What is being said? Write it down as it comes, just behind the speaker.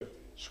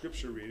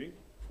scripture reading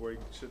before you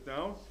sit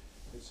down.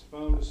 It's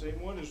found the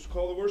same one as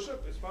call to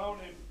worship. It's found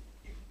in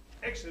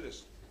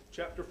Exodus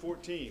chapter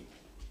 14.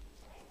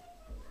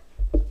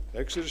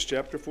 Exodus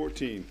chapter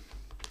 14.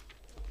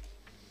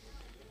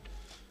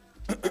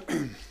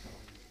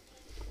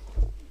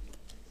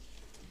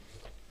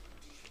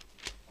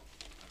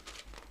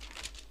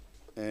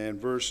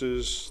 And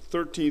verses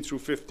 13 through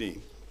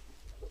 15.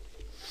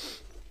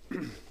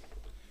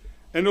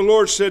 And the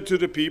Lord said to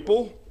the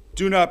people,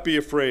 "Do not be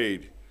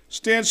afraid.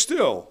 Stand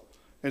still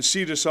and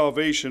see the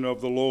salvation of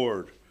the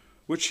Lord,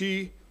 which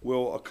he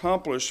will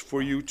accomplish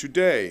for you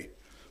today.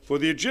 For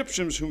the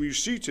Egyptians whom you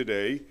see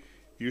today,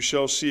 you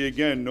shall see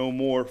again no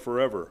more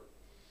forever.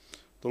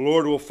 The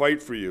Lord will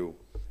fight for you,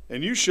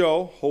 and you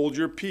shall hold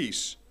your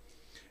peace."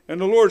 And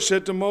the Lord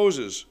said to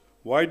Moses,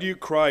 "Why do you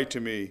cry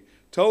to me?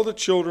 Tell the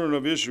children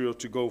of Israel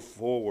to go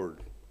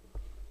forward."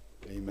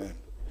 Amen.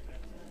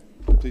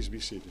 Please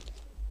be seated.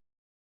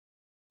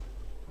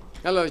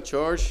 Hello,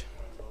 church.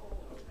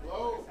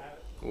 Hello.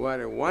 What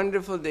a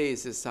wonderful day.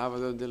 It's the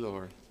Sabbath of the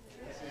Lord.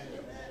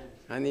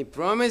 And he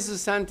promised to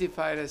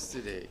sanctify us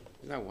today.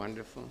 Isn't that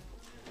wonderful?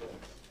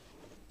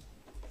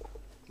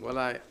 Well,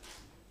 I've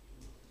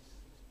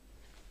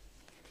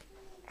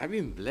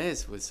been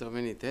blessed with so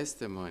many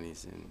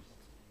testimonies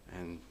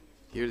and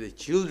here the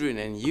children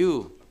and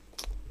you.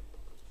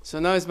 So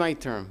now it's my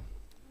turn.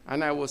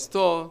 And I was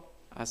told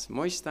as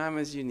much time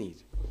as you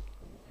need.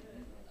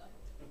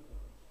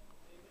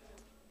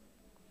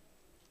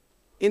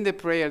 In the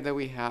prayer that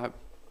we have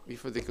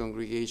before the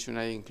congregation,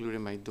 I included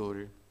my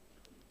daughter,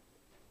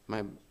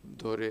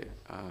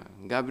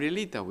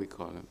 Gabrielita, we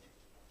call her.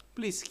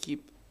 Please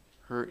keep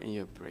her in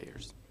your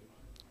prayers.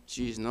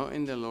 She is not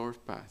in the Lord's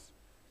path.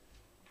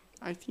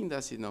 I think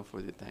that's enough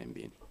for the time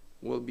being.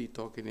 We'll be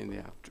talking in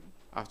the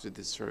after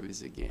the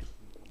service again.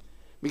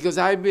 Because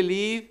I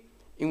believe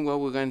in what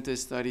we're going to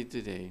study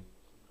today.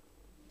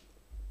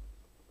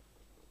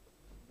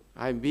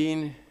 I've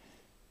been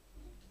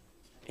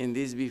in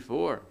this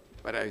before,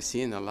 but I've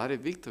seen a lot of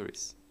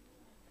victories.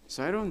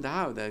 So I don't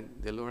doubt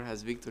that the Lord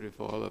has victory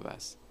for all of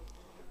us.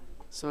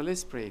 So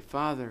let's pray.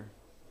 Father,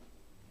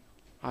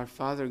 our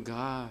Father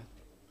God,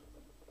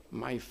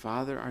 my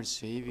Father, our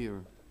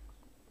Savior,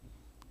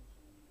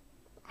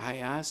 I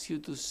ask you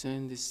to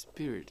send the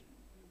Spirit.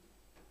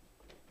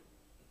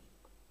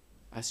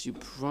 As you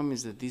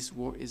promise that this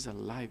word is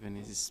alive and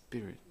is a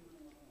spirit.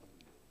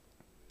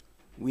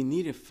 We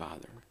need a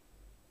Father.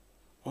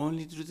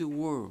 Only through the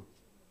word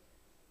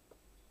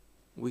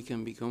we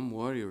can become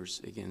warriors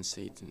against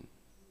Satan.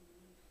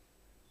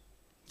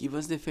 Give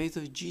us the faith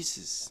of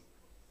Jesus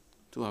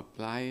to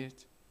apply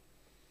it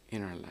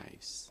in our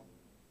lives.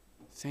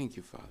 Thank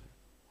you, Father.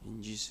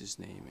 In Jesus'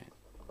 name, amen.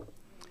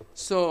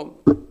 So,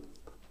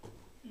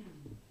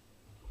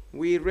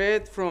 we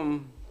read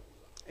from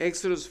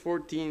Exodus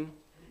 14,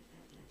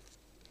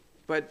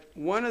 but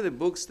one of the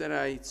books that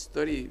I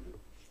study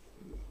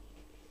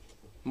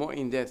more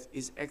in depth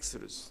is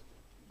Exodus.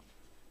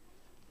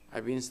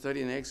 I've been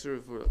studying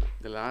Exodus for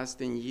the last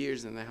 10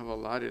 years, and I have a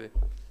lot of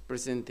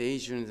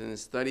presentations and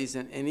studies,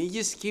 and it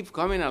just keeps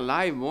coming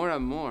alive more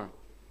and more.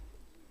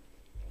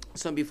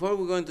 So before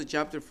we go into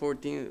chapter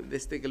 14,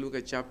 let's take a look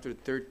at chapter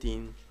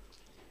 13.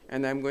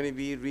 And I'm going to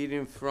be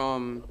reading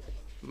from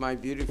my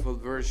beautiful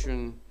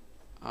version,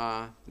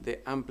 the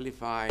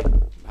Amplified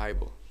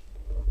Bible.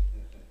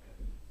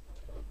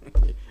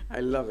 I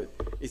love it.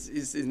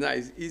 It's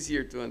nice,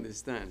 easier to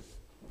understand.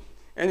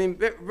 And in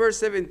verse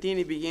 17,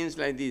 it begins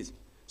like this.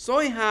 So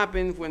it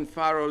happened when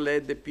Pharaoh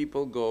let the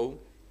people go,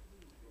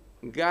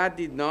 God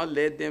did not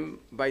lead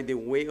them by the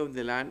way of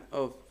the land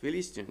of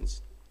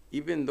Philistines,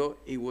 even though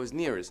it was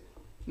nearest.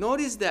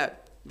 Notice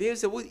that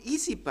there's a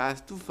easy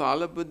path to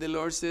follow, but the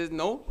Lord says,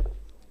 no,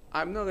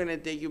 I'm not going to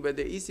take you by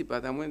the easy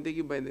path. I'm going to take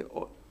you by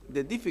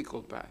the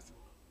difficult path.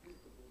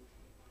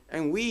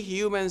 And we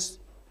humans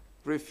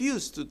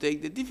refuse to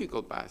take the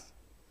difficult path.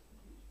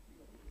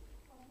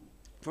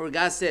 For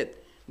God said,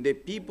 the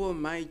people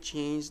might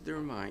change their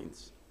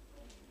minds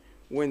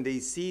when they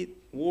see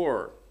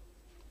war.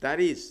 That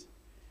is,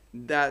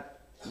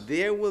 that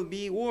there will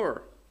be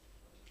war,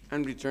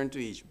 and return to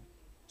Egypt.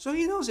 So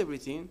he knows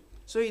everything.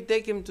 So he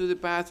takes him to the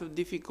path of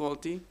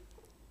difficulty,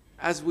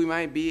 as we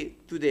might be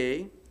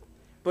today.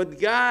 But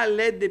God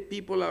led the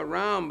people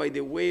around by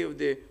the way of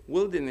the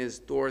wilderness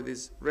toward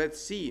this Red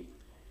Sea.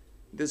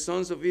 The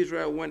sons of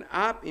Israel went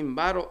up in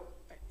battle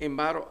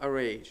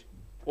array,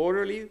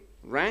 orderly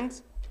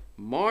ranks,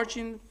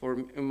 marching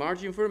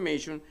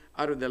formation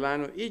out of the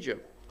land of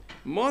Egypt.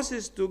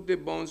 Moses took the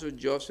bones of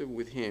Joseph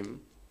with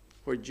him,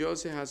 for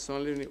Joseph had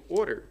solemnly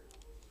ordered,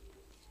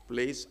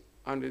 placed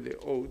under the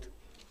oath,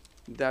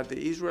 that the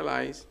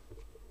Israelites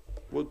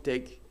would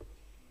take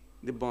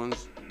the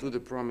bones to the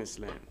promised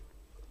land.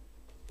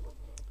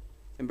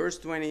 In verse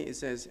 20, it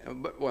says,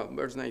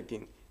 verse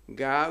 19,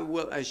 God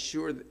will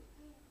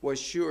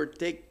sure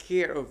take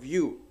care of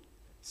you.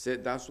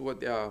 Said that's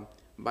what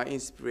by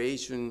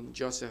inspiration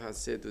Joseph had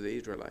said to the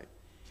Israelites.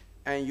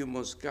 And you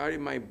must carry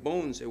my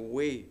bones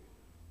away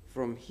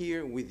from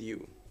here with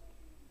you.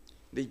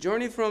 The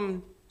journey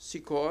from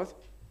Succoth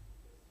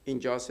in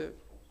Joseph,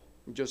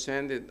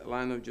 Josen, the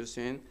land of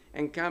Josen,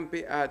 and camped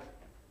at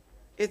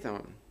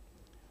Etham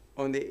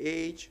on the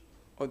edge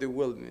of the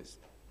wilderness.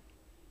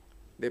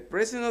 The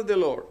presence of the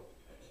Lord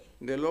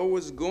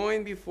was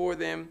going before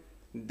them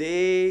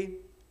day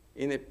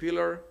in a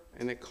pillar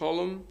and a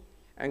column,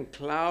 and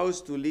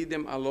clouds to lead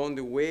them along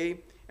the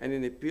way, and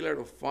in a pillar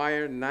of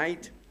fire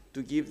night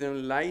to give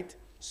them light,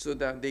 so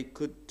that they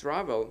could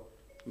travel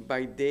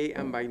by day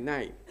and by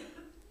night.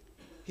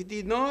 He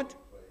did not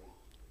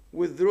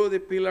withdraw the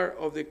pillar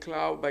of the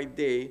cloud by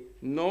day,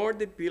 nor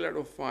the pillar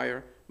of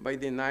fire by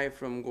the night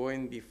from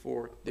going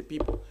before the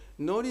people.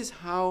 Notice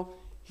how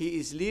he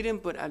is leading,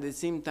 but at the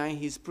same time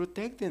he's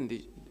protecting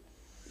the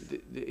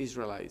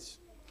Israelites.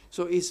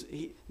 So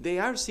they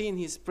are seeing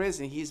his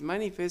presence. He's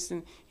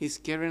manifesting his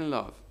caring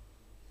love.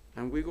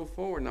 And we go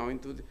forward now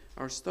into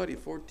our study,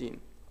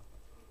 14.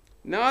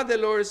 Now the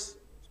Lord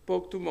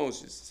spoke to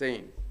Moses,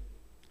 saying,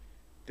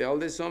 tell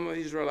the sons of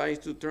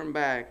Israelites to turn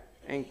back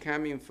and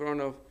come in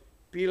front of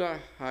Pilar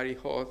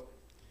Harihoth,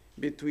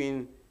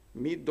 between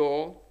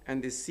Migdol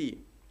and the sea.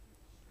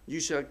 You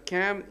shall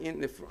camp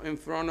in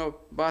front of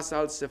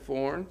Basal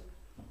Zephon,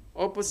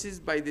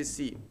 opposite by the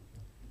sea.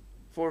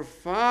 For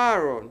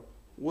Pharaoh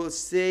will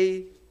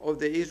say of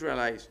the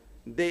Israelites,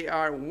 they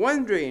are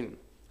wandering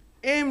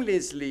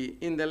aimlessly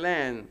in the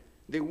land.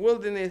 The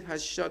wilderness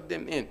has shut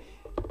them in.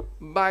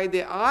 By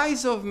the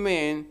eyes of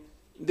men,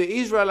 the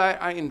Israelites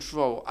are in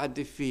trouble, are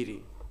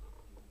defeated.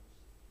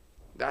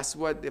 That's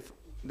what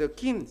the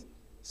king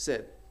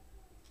said.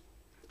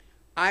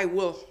 I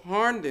will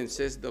harden them,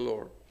 says the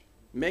Lord.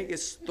 Make it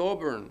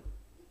stubborn,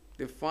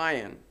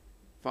 defiant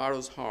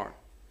Pharaoh's heart,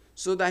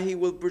 so that he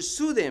will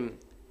pursue them,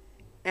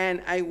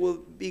 and I will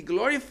be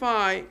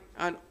glorified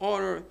and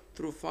honored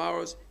through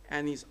Pharaoh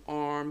and his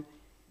arm,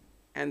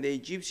 and the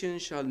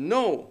Egyptians shall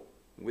know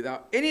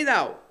without any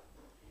doubt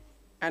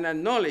and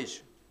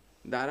acknowledge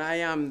that I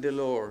am the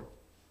Lord.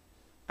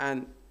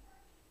 And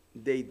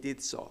they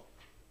did so.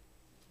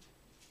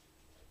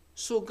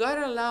 So God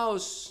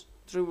allows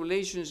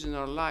tribulations in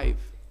our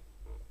life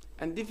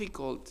and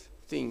difficult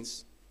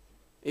things,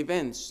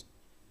 events,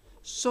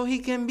 so he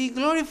can be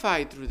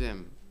glorified through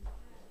them.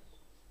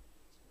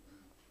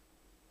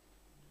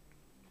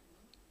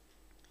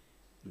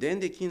 Then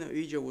the king of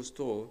Egypt was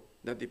told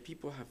that the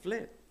people had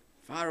fled.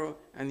 Pharaoh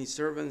and his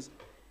servants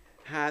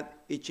had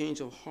a change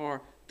of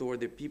heart toward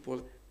the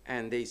people,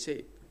 and they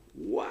said,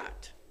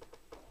 what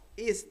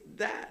is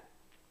that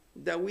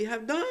we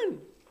have done?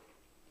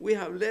 We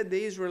have let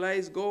the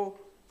Israelites go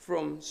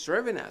from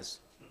serving us.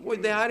 Well,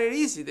 they had it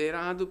easy. They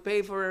don't have to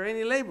pay for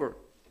any labor.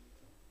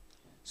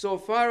 So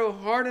Pharaoh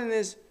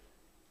harnessed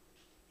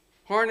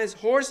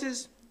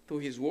horses to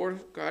his war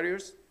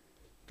carriers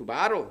to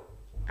battle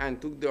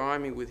and took the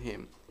army with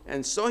him.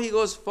 And so he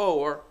goes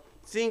forward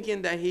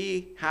thinking that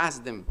he has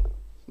them,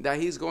 that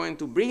he's going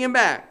to bring them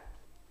back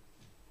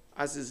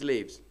as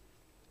slaves.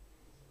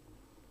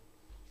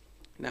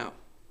 Now,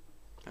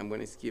 I'm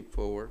going to skip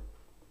forward.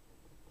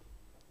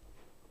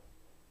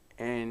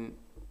 And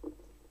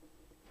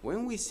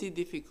when we see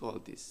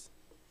difficulties,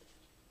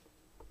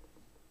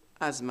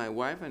 as my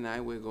wife and I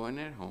were going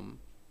at home,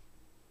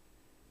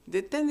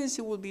 the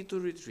tendency would be to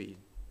retreat,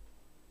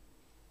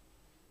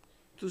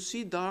 to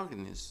see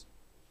darkness.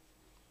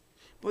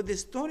 But the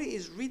story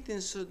is written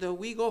so that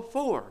we go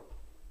forward,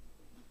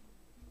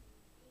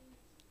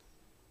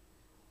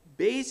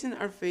 basing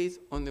our faith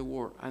on the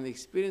word and the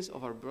experience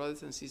of our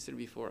brothers and sisters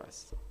before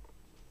us.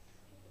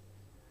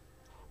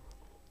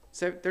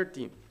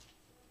 13.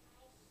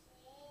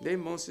 Then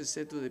Moses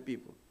said to the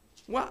people,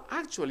 well,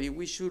 actually,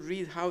 we should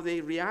read how they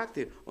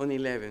reacted on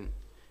 11.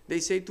 They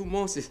say to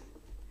Moses,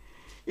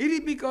 it is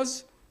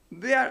because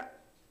there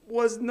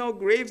was no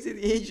graves in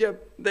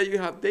Egypt that you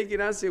have taken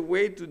us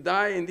away to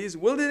die in this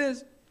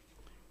wilderness?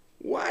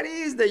 What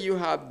is that you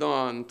have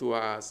done to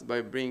us by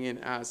bringing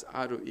us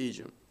out of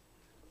Egypt?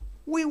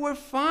 We were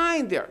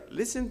fine there.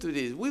 Listen to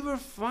this. We were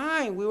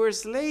fine. We were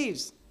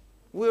slaves.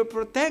 We were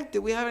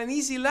protected. We have an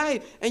easy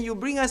life. And you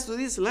bring us to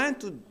this land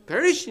to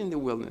perish in the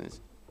wilderness.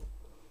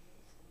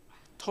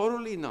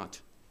 Totally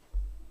not.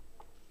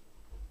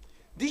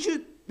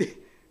 Did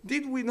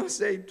we not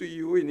say to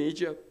you in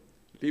Egypt,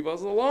 leave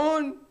us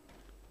alone,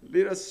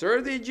 let us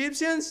serve the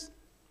Egyptians?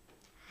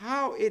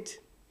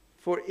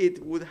 For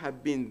it would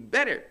have been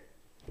better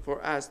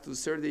for us to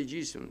serve the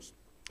Egyptians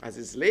as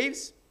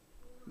slaves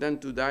than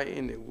to die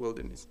in the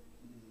wilderness.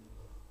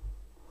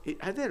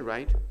 Are they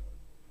right?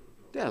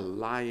 They are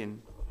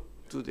lying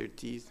to their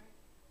teeth,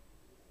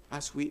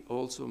 as we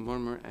also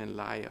murmur and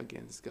lie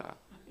against God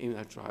in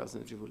our trials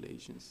and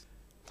tribulations.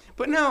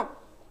 But now,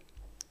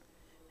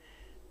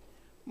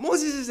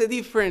 Moses is a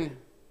different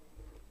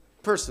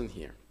person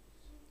here.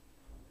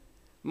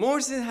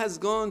 Moses has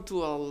gone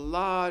through a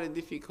lot of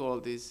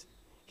difficulties.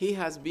 He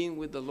has been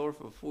with the Lord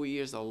for 4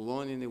 years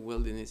alone in the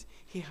wilderness.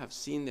 He has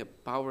seen the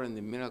power and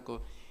the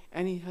miracle,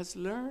 and he has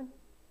learned.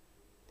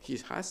 He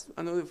has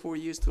another 4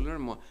 years to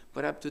learn more.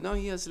 But up to now,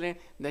 he has learned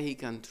that he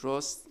can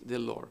trust the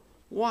Lord.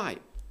 Why?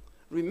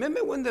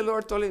 Remember when the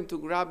Lord told him to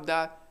grab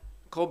that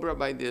cobra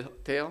by the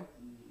tail?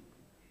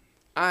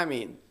 I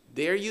mean,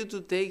 dare you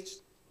to take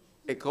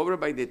a cobra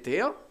by the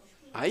tail?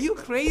 Are you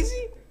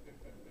crazy?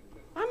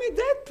 I'm a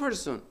dead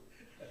person.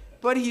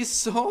 But he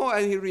saw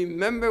and he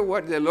remembered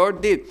what the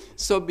Lord did.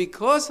 So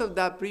because of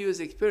that previous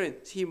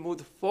experience, he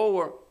moved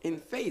forward in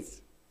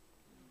faith.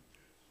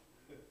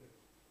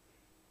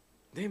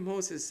 Then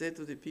Moses said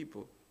to the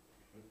people,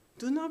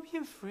 do not be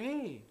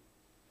afraid.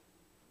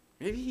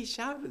 Maybe he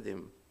shouted at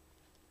them.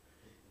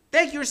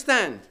 Take your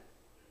stand.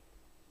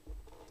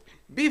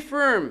 Be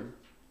firm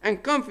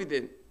and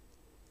confident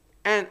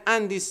and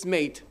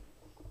undismayed.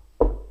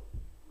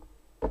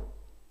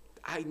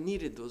 I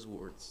needed those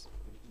words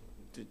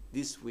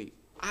this week.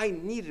 I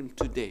need them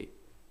today.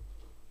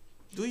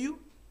 Do you?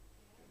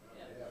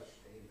 Yes.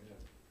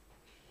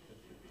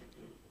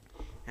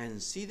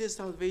 And see the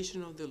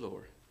salvation of the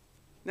Lord.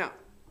 Now,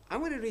 I'm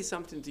going to read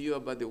something to you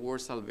about the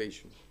word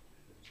salvation.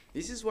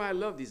 This is why I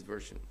love this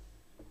version.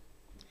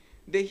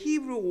 The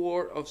Hebrew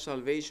word of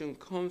salvation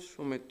comes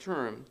from a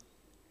term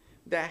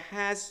that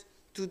has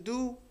to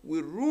do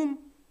with room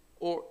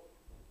or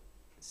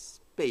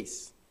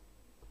space.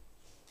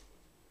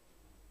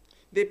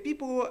 The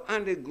people were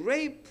under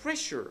great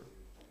pressure,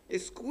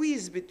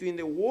 squeezed between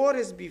the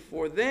waters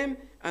before them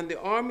and the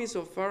armies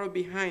of Pharaoh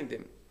behind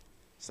them.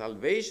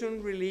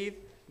 Salvation relieved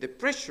the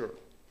pressure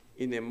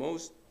in the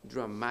most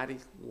dramatic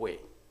way.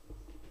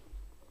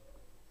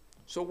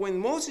 So when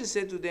Moses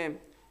said to them,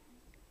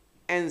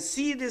 and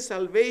see the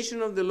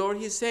salvation of the Lord,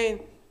 he's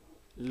saying,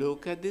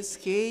 look at the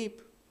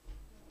escape.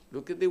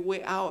 Look at the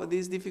way out of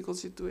this difficult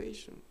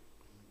situation.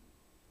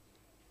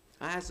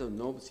 I have some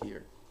notes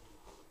here.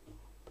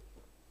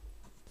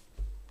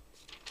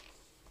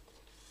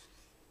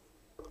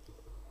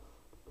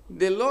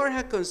 The Lord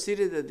had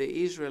considered that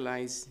the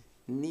Israelites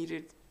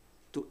needed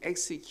to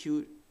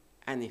execute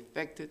an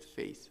effective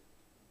faith.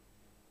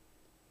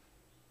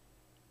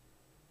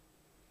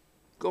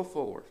 Go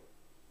forward.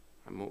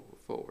 I move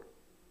forward.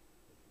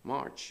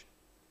 March.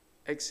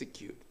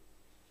 Execute.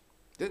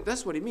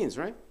 That's what it means,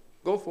 right?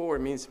 Go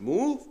forward means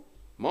move,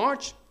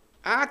 march,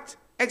 act,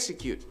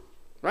 execute.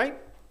 Right?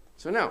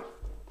 So now,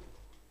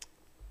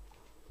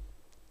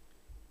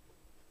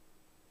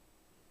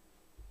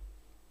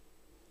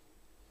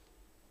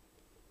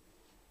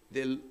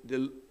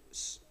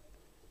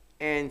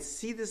 and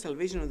see the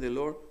salvation of the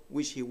Lord,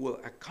 which he will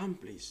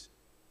accomplish.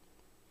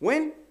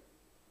 When?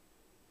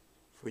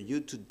 For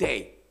you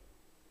today.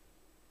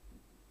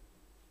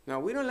 Now,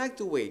 we don't like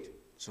to wait.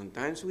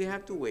 Sometimes we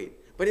have to wait.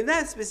 But in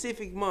that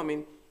specific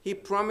moment, he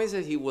promised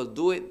that he will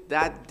do it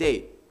that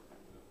day.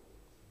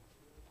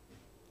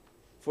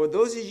 For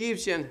those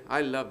Egyptians,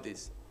 I love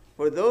this.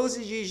 For those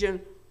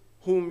Egyptians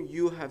whom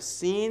you have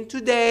seen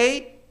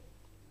today,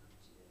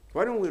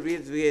 why don't we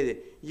read it together?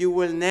 You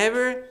will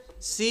never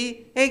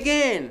see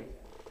again.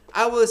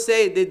 I will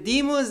say, the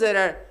demons that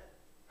are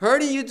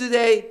hurting you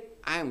today,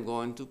 I'm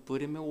going to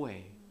put them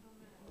away.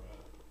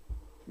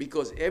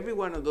 Because every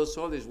one of those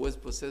soldiers was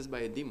possessed by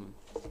a demon.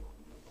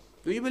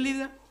 Do you believe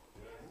that?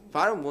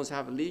 Pharaoh must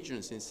have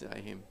legions inside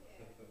him.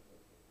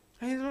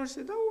 And the Lord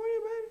said, don't worry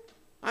about it.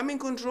 I'm in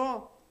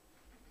control.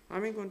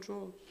 I'm in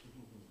control.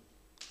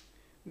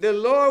 The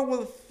Lord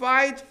will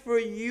fight for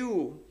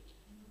you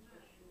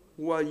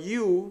while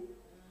you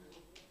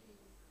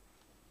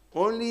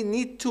only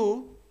need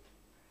to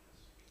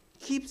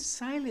keep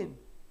silent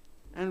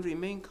and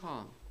remain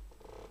calm.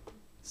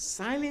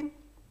 Silent?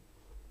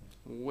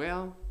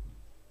 Well,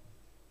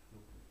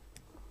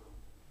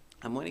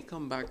 I'm going to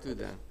come back to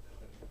that.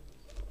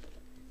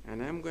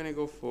 And I'm going to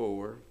go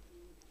forward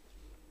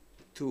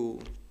to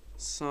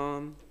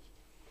Psalm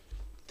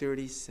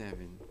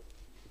 37.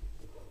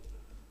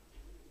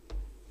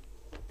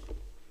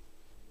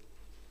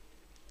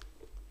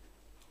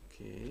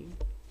 Okay,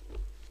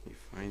 we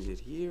find it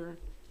here.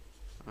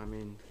 I'm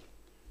in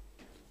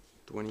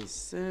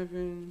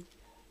 27,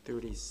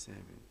 37.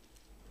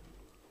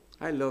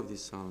 I love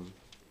this psalm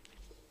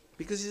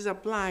because it's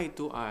applied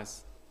to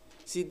us.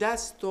 See, that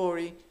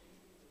story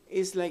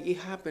is like it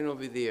happened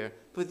over there,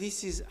 but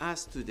this is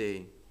us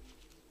today.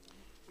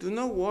 Do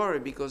not worry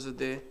because of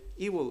the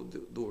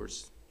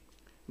evildoers,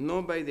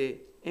 nor by the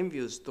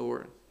envious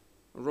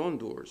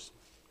wrongdoers,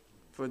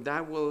 for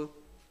that will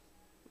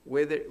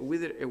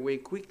wither away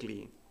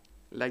quickly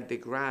like the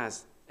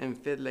grass and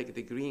fade like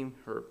the green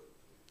herb.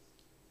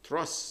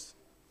 Trust,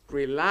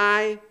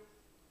 rely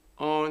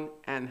on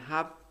and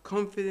have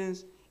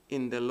confidence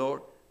in the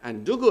Lord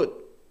and do good.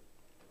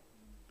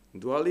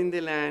 Dwell in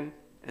the land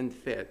and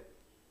feed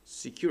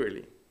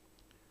securely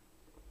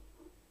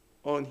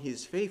on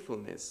his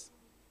faithfulness.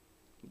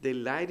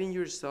 Delight in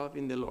yourself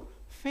in the Lord.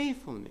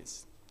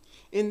 Faithfulness.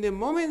 In the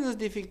moment of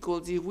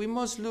difficulty, we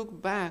must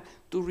look back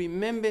to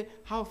remember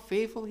how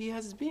faithful he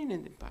has been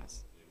in the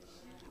past.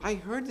 I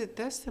heard the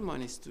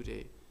testimonies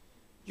today.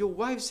 Your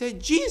wife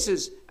said,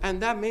 Jesus,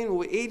 and that man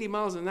with 80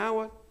 miles an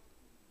hour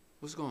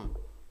was gone.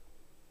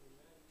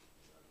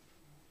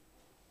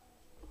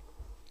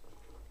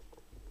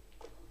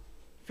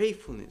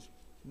 Faithfulness.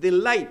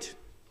 Delight.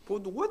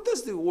 What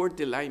does the word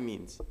delight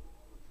mean?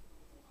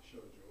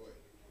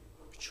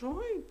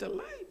 joy, the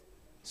light.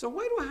 So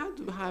why do I have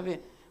to have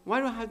it? Why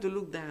do I have to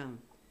look down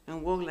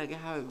and walk like I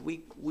have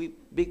a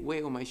big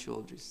weight on my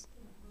shoulders?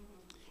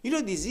 You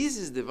know,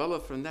 diseases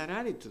develop from that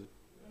attitude.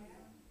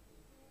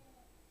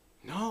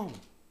 No.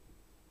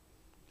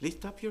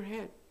 Lift up your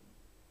head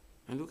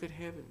and look at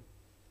heaven.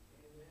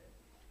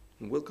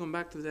 And we'll come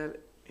back to that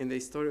in the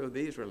story of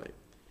the Israelite.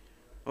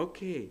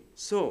 Okay,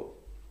 so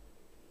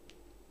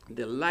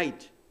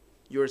delight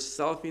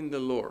yourself in the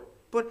Lord.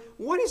 But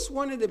what is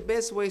one of the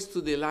best ways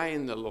to delight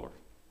in the Lord?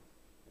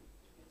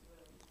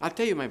 I'll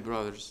tell you, my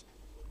brothers.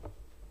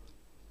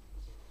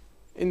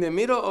 In the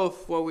middle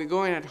of what we're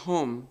going at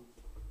home,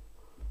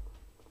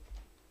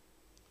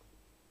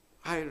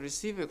 I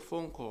received a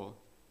phone call.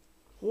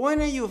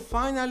 When are you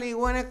finally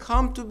going to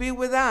come to be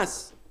with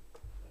us?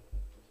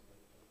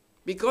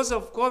 Because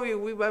of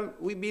COVID,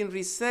 we've been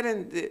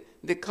resetting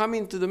the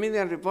coming to the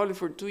Dominican Republic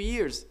for 2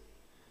 years.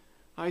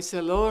 I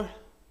said, Lord,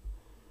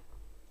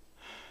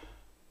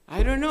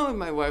 I don't know if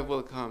my wife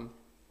will come.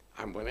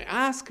 I'm going to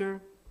ask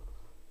her.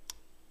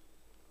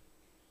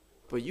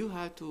 But you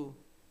have to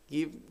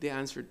give the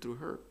answer to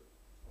her.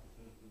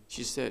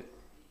 She said,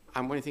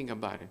 I'm going to think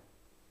about it.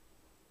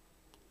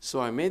 So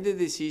I made the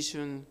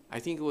decision, I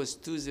think it was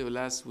Tuesday of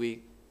last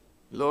week,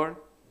 Lord,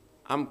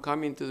 I'm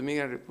coming to the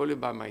Dominican Republic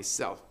by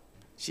myself.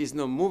 She's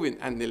not moving,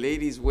 and the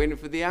lady is waiting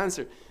for the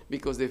answer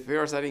because the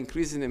fares are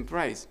increasing in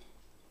price.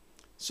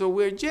 So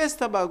we're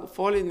just about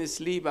falling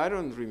asleep. I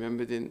don't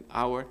remember the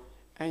hour.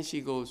 And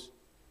she goes,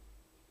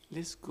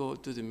 let's go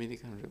to the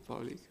Dominican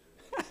Republic.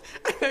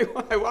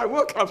 I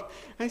woke up.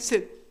 I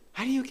said,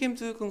 how do you came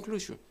to the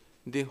conclusion?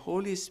 The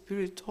Holy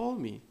Spirit told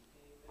me.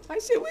 I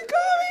said, we're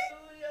coming.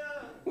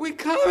 We're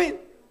coming.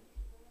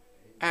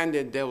 And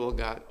the devil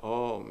got,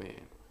 oh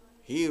man,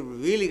 he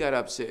really got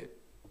upset.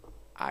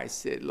 I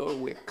said, Lord,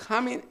 we're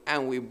coming,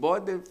 and we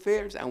bought the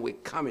fares, and we're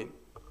coming.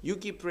 You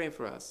keep praying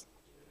for us.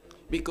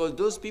 Because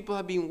those people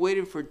have been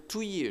waiting for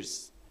 2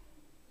 years.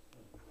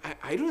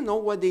 I don't know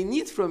what they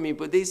need from me,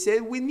 but they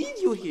said, we need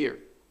you here.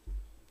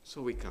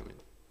 So we're coming.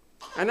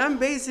 And I'm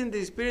basing the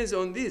experience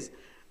on this.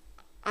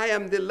 I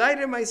am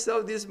delighted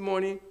myself this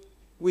morning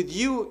with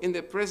you in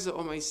the presence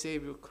of my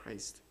Savior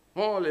Christ.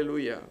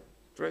 Hallelujah.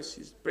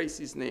 Praise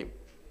his name.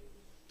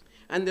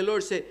 And the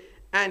Lord said,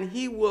 and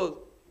he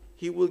will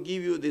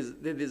give you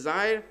the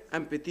desire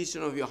and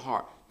petition of your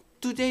heart.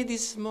 Today,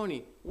 this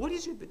morning, what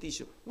is your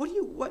petition? What do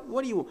you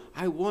want?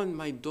 I want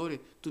my daughter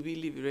to be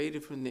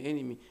liberated from the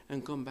enemy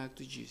and come back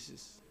to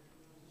Jesus.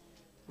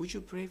 Would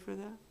you pray for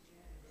that?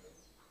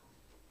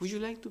 Would you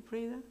like to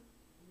pray that?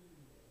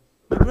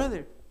 My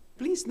brother,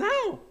 please now.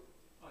 Oh,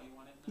 you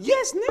want it now?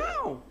 Yes,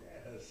 now.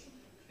 Yes.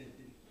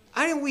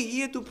 Aren't we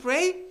here to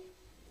pray?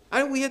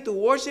 Aren't we here to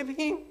worship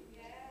him?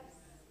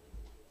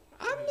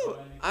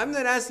 I'm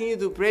not asking you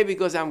to pray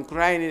because I'm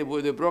crying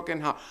with a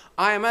broken heart.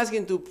 I am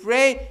asking to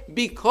pray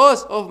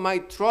because of my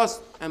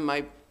trust in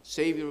my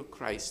Savior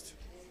Christ.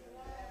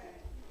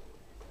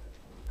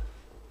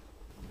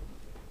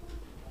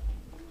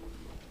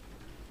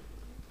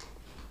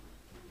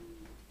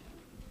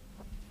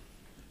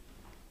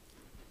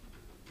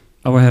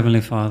 Our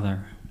Heavenly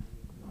Father,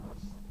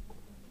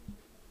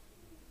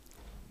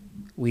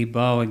 we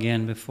bow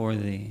again before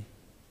Thee.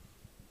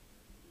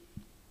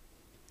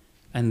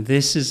 And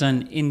this is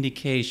an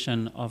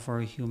indication of our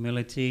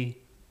humility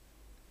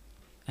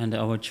and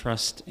our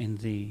trust in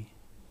Thee.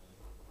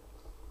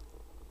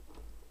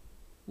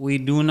 We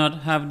do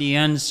not have the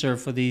answer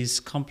for these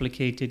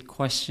complicated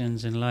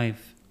questions in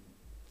life,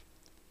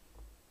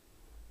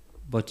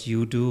 but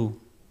You do.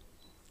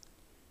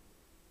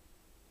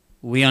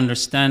 We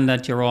understand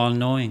that You're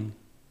all-knowing,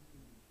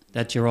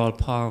 that You're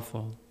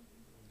all-powerful.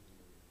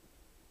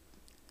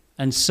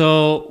 And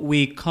so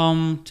we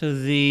come to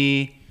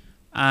Thee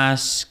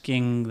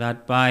asking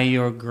that by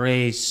Your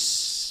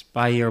grace,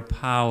 by Your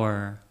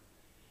power,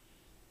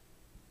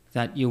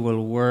 that You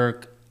will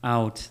work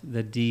out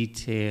the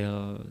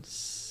details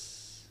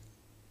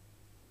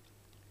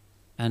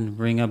and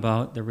bring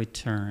about the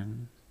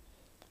return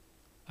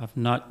of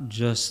not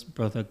just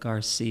Brother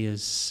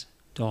Garcia's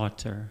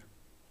daughter,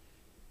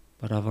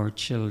 but of our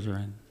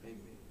children. Amen.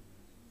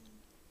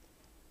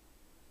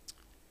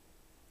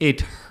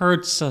 It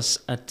hurts us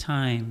at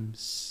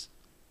times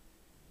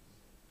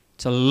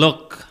to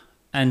look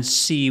and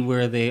see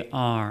where they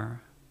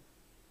are,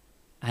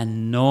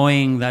 and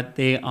knowing that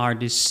they are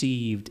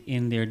deceived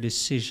in their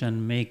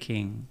decision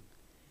making,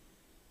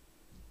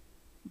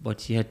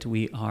 but yet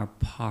we are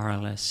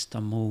powerless to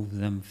move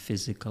them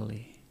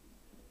physically.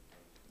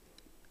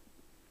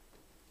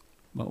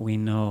 But we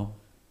know,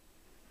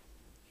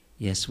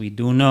 yes, we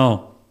do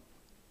know,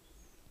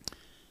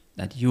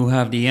 that You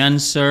have the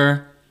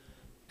answer,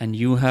 and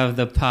You have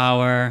the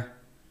power,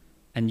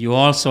 and You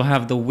also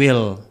have the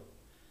will.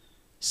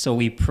 So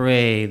we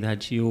pray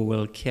that You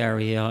will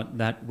carry out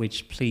that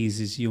which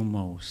pleases You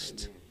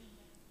most,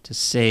 to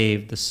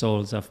save the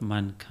souls of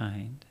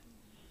mankind.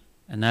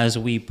 And as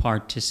we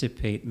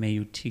participate, may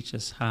You teach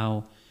us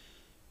how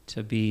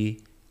to be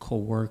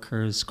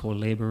co-workers,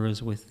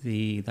 co-laborers with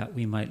thee, that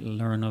we might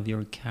learn of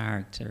your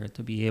character,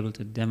 to be able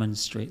to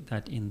demonstrate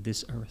that in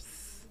this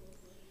earth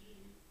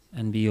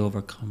and be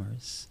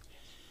overcomers.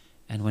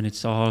 And when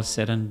it's all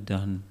said and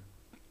done,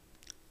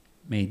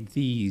 may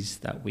these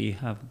that we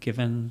have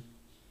given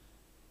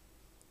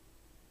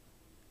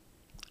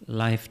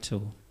life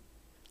to,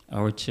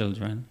 our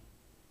children,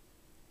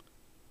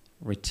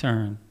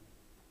 return.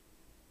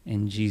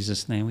 In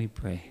Jesus' name we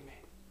pray.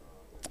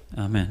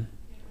 Amen.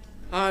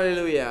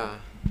 Hallelujah.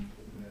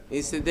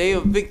 It's a day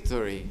of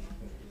victory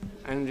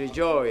and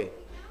rejoice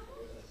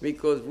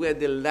because we are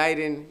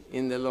delighting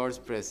in the Lord's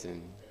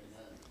presence.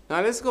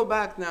 Now let's go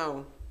back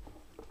now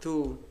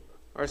to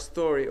our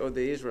story of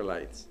the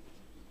Israelites.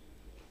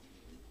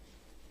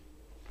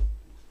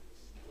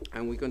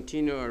 And we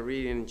continue our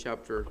reading in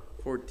chapter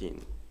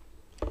 14.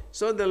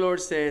 So the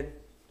Lord said,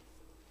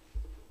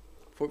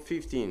 for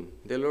 15,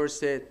 the Lord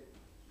said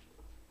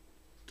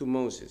to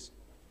Moses,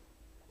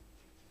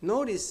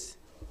 notice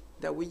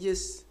that we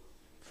just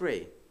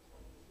pray.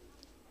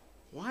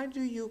 Why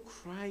do you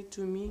cry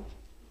to me?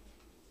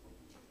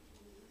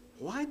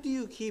 Why do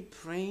you keep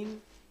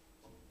praying?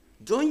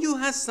 Don't you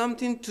have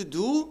something to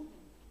do?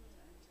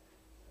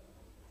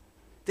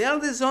 Tell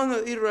the sons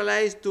of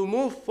Israelites to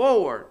move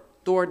forward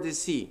toward the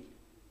sea.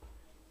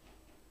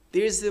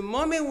 There's a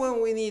moment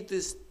when we need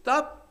to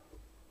stop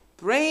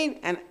praying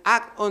and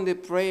act on the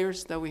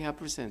prayers that we have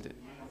presented.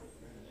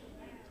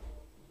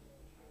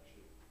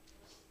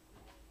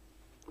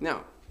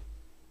 Now,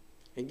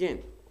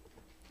 again,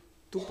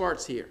 two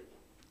parts here.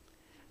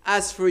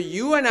 As for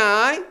you and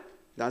I,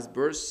 that's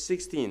verse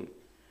 16.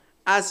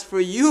 As for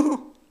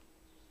you,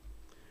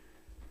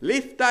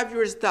 lift up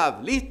your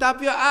staff, lift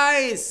up your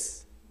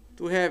eyes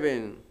to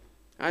heaven,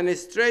 and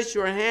stretch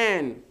your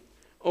hand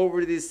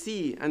over the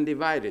sea and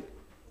divide it,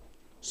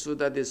 so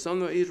that the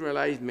sons of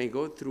Israelites may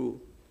go through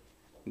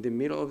the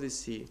middle of the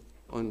sea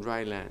on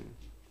dry land.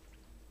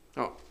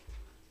 Now,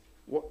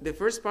 the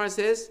first part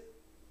says,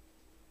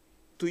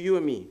 to you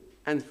and me,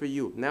 and for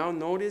you. Now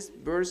notice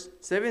verse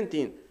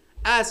 17.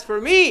 As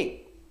for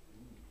me,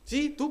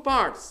 see, two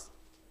parts.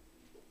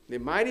 The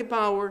mighty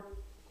power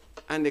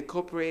and the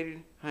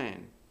cooperating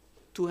hand.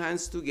 Two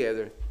hands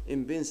together,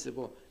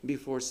 invincible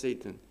before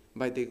Satan,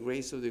 by the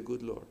grace of the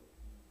good Lord.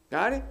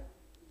 Got it?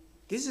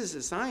 This is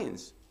a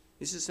science.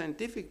 It's a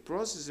scientific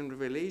process in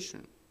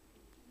revelation.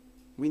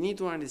 We need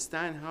to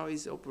understand how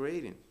it's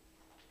operating.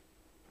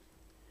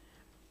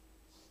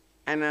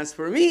 And as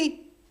for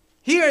me,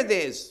 hear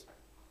this.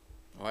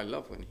 Oh, I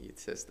love when he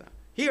says that.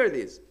 Hear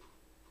this.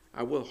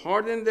 I will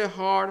harden the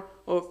heart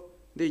of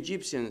the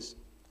Egyptians,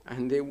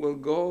 and they will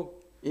go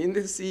in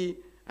the sea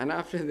and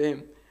after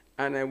them,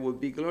 and I will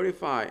be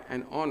glorified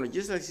and honored,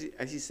 just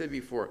as he said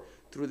before,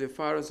 through the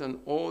pharaohs and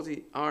all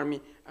the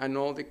army and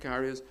all the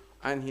chariots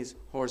and his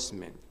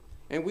horsemen.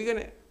 And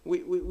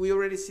we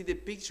already see the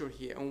picture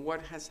here on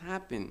what has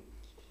happened.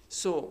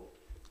 So,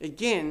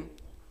 again,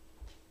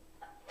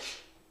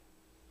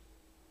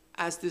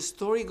 as the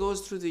story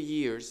goes through the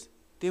years,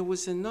 there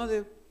was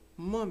another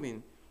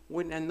moment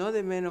when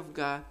another man of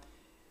God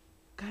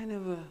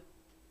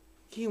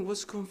he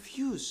was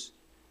confused.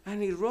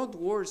 And he wrote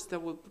words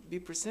that will be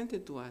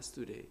presented to us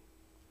today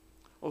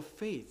of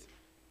faith.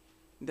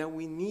 That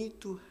we need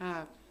to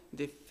have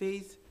the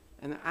faith,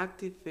 an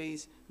active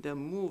faith that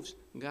moves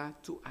God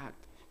to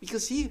act.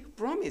 Because he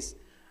promised,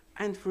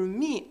 and for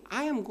me,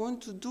 I am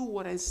going to do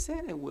what I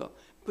said I will.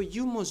 But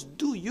you must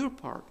do your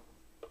part.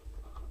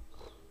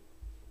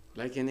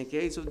 Like in the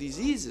case of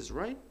diseases,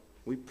 right?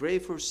 We pray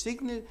for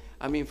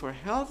for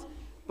health,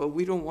 but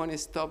we don't want to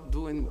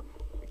stopping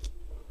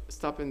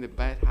the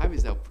bad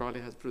habits that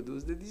probably has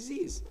produced the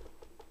disease.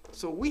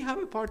 So we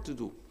have a part to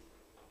do.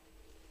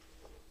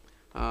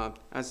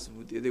 As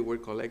they were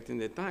collecting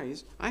the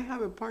tithes, I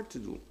have a part to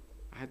do.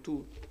 I had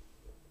to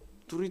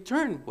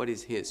return what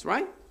is his,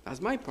 right?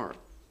 That's my part.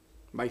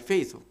 By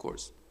faith, of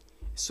course.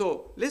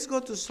 So let's go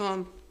to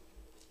Psalm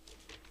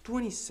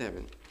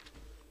 27.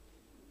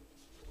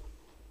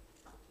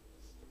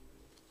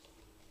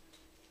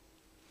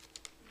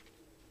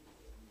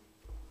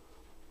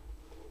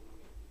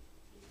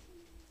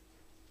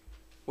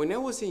 When I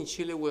was in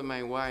Chile with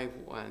my wife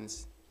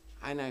once,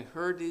 and I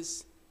heard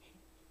this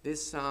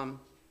psalm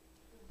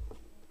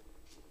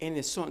in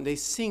a song, they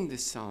sing the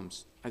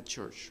psalms at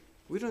church.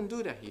 We don't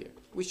do that here.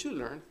 We should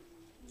learn.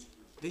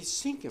 They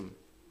sing them,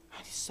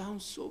 and it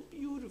sounds so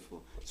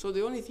beautiful. So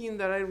the only thing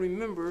that I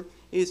remember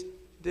is,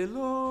 the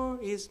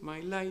Lord is my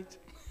light.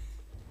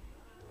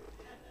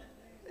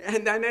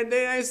 And then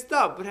I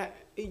stopped, but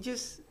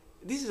this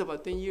is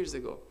about 10 years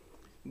ago.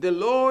 The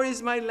Lord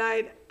is my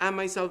light and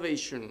my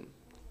salvation.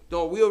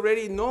 Though we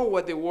already know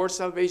what the word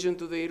salvation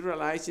to the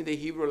Israelites in the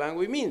Hebrew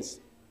language means.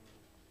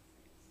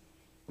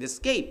 The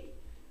escape.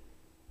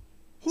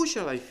 Who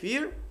shall I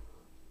fear?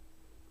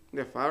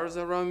 The pharaohs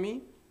around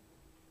me?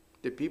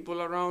 The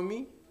people around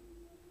me?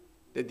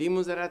 The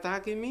demons that are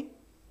attacking me?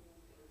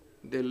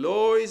 The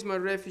Lord is my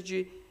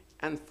refuge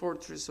and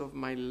fortress of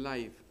my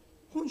life.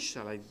 Whom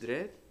shall I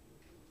dread?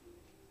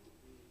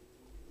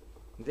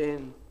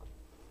 Then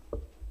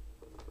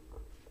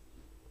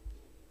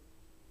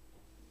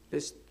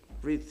Let's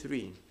read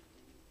 3.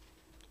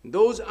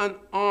 Those an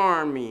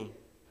army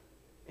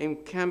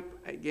encamp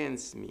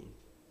against me,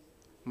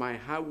 my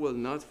heart will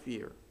not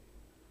fear.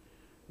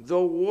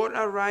 Though war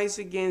arise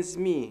against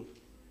me,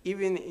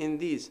 even in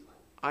this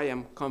I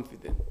am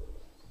confident.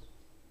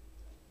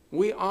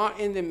 We are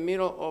in the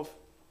middle of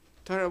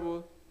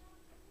terrible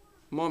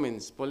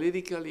moments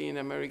politically in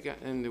America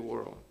and the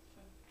world,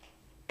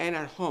 and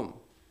at home,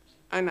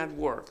 and at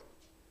work.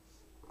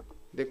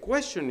 The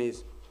question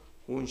is,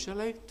 whom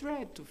shall I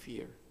dread to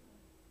fear?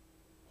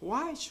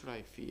 Why should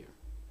I fear?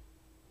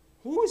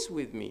 Who is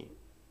with me?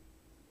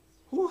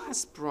 Who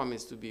has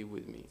promised to be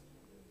with me?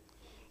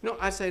 You know,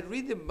 as I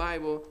read the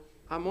Bible,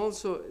 I'm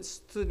also a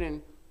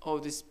student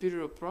of the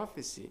spirit of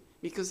prophecy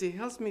because it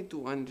helps me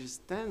to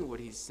understand what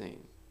he's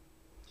saying.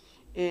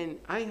 And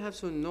I have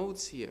some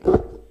notes here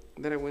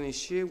that I want to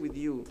share with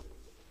you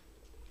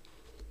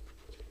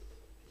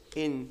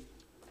in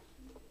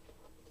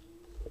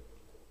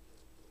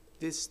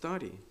this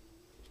study.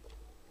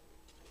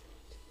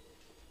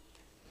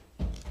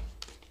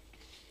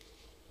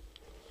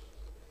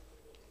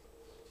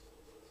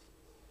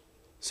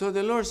 So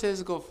the Lord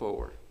says, go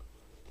forward.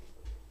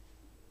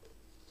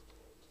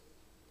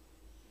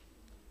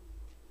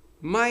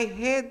 My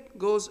head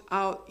goes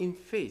out in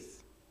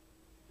faith.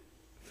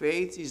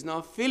 Faith is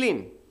not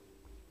feeling.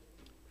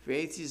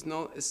 Faith is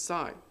not a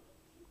sign.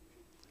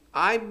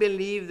 I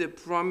believe the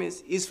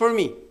promise is for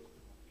me.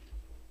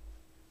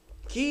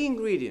 Key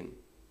ingredient.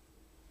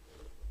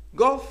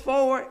 Go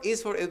forward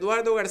is for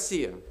Edwardo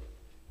Garcia.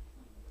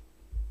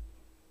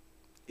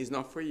 It's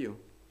not for you.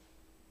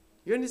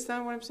 You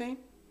understand what I'm saying?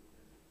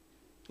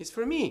 It's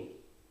for me,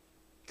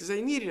 because I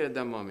need it at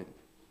that moment.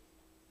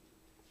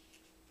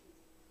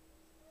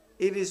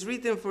 It is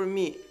written for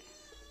me,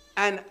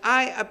 and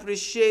I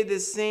appreciate the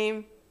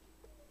same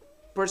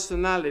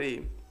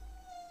personality.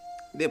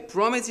 The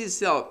promise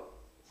itself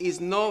is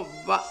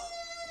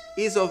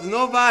of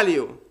no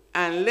value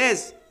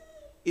unless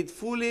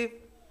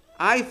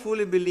I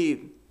fully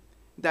believe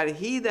that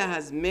he that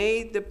has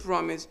made the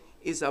promise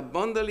is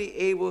abundantly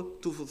able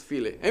to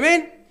fulfill it.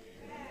 Amen?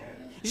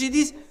 You see,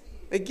 this,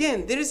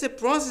 again, there is a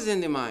process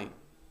in the mind.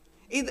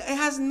 It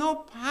has no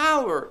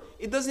power.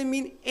 It doesn't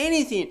mean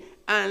anything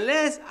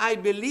unless I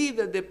believe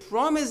that the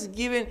promise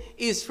given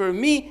is for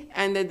me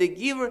and that the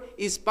giver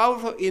is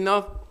powerful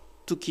enough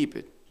to keep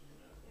it.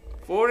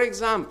 For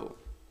example,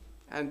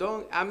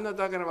 I'm not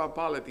talking about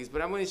politics,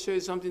 but I'm going to show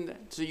you something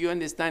so you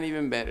understand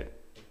even better.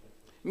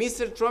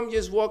 Mr. Trump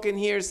just walked in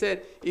here and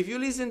said, if you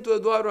listen to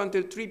Edwardo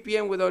until 3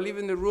 p.m. without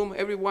leaving the room,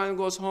 everyone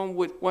goes home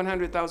with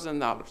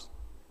 $100,000.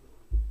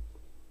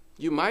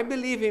 You might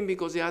believe him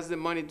because he has the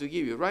money to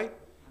give you, right?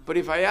 But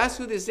if I ask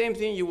you the same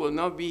thing, you will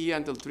not be here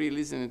until 3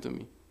 listening to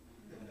me.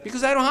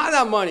 Because I don't have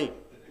that money.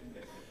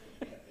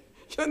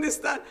 You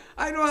understand?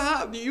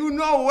 You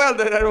know well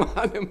that I don't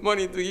have the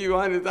money to give you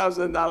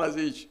 $100,000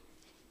 each.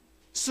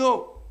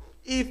 So,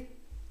 if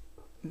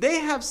they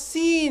have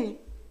seen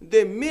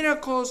the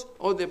miracles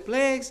or the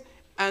plagues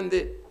and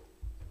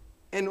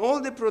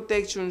all the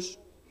protections,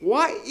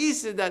 why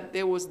is it that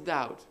there was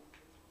doubt?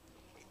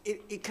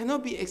 It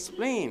cannot be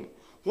explained.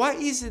 Why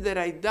is it that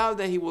I doubt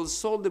that he will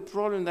solve the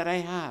problem that I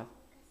have?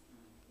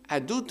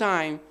 At due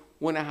time,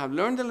 when I have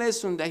learned the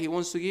lesson that he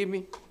wants to give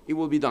me, it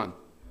will be done.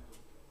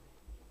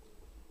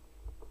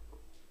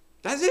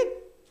 That's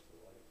it.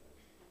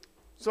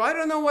 So I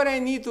don't know what I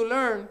need to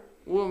learn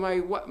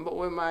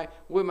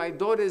with my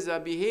daughter's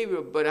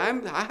behavior, but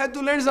I had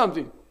to learn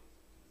something.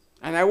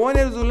 And I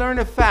wanted to learn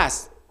it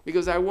fast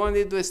because I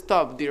wanted to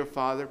stop, dear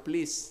Father,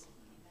 please.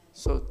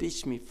 So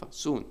teach me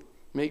soon.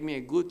 Make me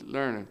a good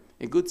learner,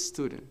 a good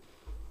student.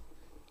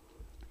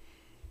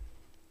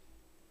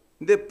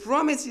 The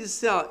promise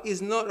itself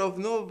is not of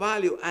no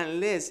value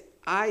unless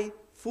I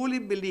fully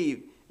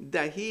believe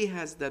that he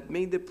that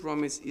made the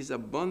promise is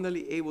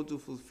abundantly able to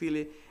fulfill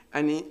it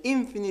and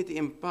infinite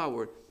in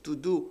power to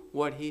do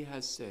what he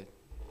has said.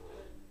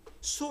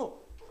 So,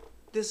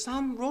 the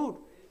psalm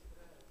wrote,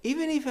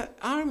 even if an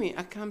army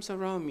comes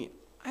around me,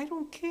 I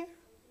don't care.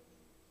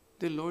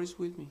 The Lord is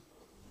with me.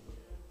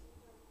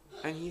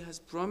 And he has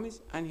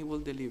promised and he will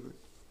deliver.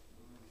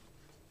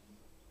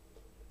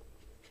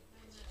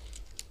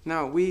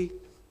 Now, we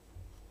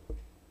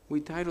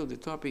titled the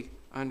topic,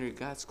 Under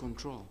God's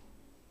Control.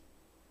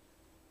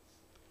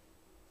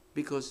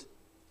 Because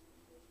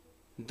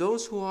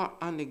those who are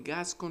under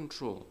God's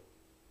control.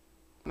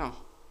 Now,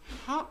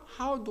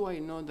 how do I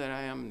know that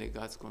I am under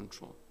God's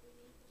control?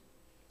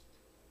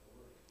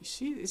 You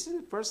see, this is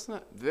a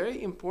personal,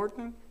 very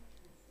important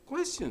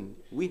question.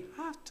 We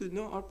have to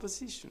know our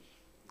position.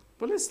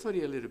 But let's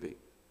study a little bit.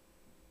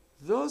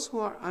 Those who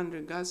are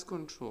under God's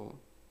control,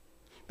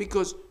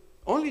 because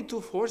only two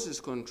forces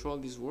control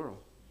this world.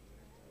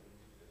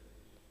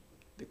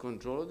 The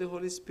control of the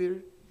Holy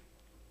Spirit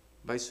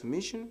by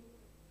submission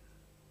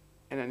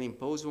and an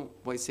imposed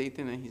by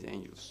Satan and his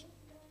angels.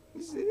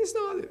 It's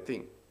no other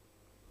thing.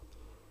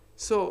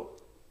 So,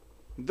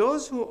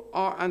 those who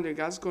are under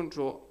God's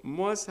control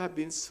must have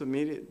been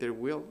submitted their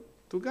will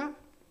to God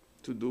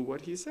to do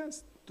what he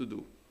says to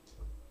do.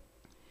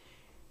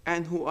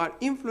 and who are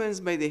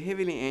influenced by the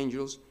heavenly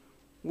angels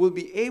will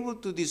be able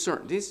to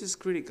discern, this is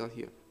critical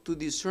here, to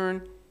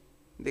discern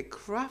the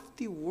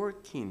crafty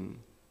working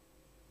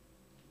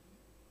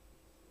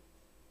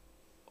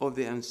of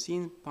the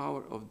unseen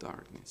power of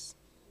darkness.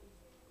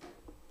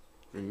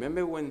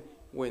 Remember when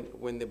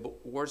the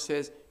word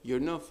says, you're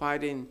not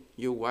fighting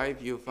your wife,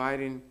 you're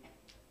fighting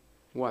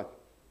what?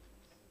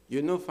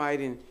 You're not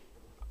fighting.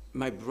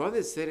 My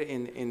brother said it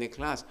in the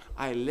class,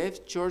 I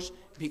left church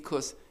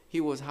because he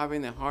was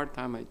having a hard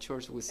time at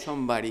church with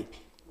somebody,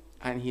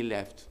 and he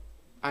left.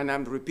 And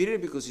I'm repeating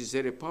it because he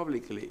said it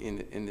publicly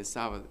in the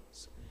Sabbath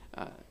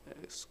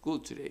school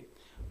today.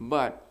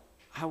 But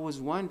I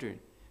was wondering,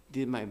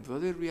 did my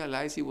brother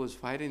realize he was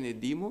fighting a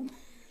demon?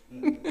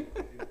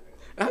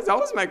 That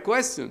was my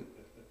question.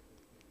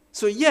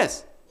 So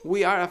yes,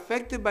 we are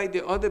affected by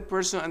the other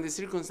person and the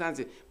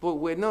circumstances, but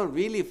we're not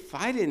really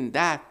fighting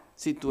that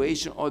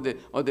situation or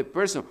the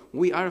person.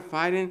 We are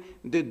fighting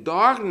the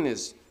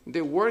darkness,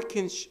 the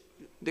working,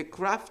 the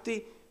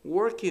crafty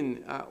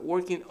working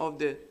of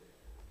the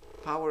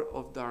power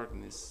of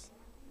darkness.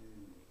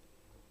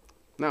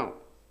 Now,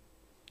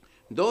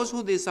 those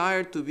who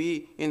desire to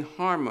be in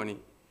harmony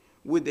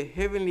with the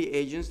heavenly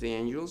agents, the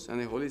angels and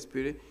the Holy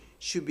Spirit,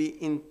 should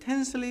be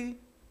intensely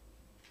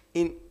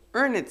in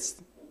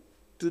earnest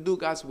to do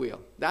God's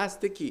will. That's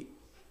the key.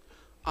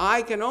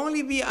 I can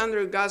only be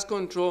under God's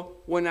control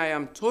when I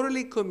am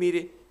totally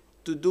committed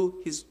to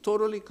do His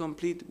totally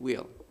complete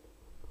will.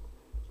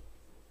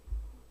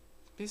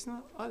 It's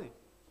not other.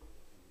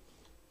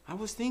 I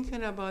was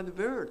thinking about the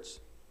birds.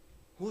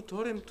 Who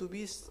taught them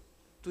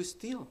to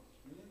steal?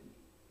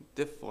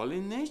 The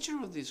fallen nature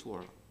of this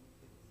world.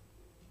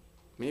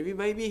 Maybe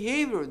by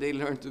behavior they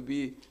learn to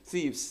be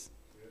thieves.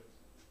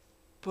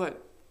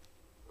 But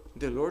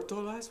the Lord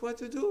told us what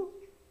to do.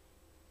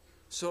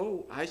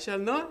 So I shall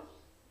not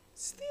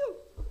steal.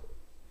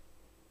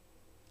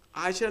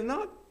 I shall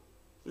not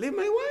leave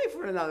my wife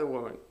for another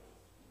woman.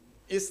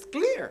 It's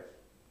clear.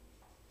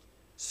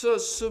 So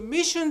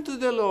submission to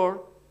the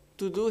Lord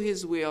to do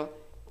His will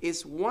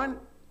is one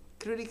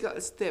critical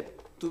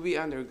step to be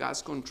under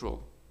God's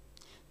control.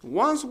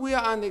 Once we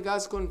are under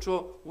God's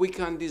control, we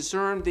can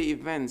discern the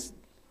events,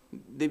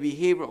 the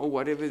behavior, or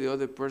whatever the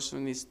other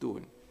person is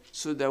doing,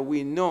 so that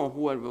we know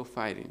who are we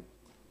fighting.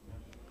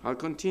 I'll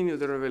continue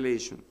the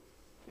revelation,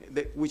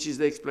 which is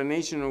the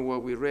explanation of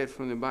what we read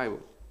from the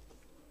Bible.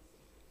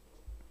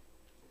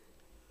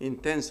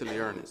 Intensely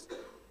earnest.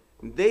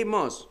 They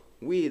must,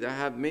 we that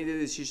have made a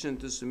decision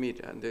to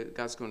submit under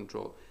God's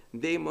control,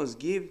 they must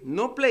give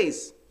no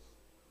place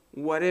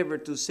whatever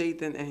to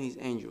Satan and his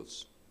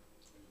angels.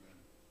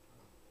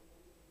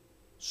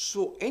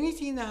 So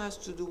anything that has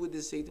to do with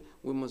the Satan,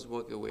 we must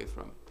walk away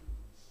from.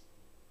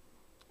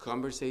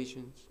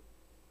 Conversations,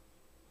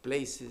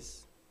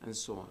 places, and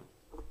so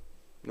on.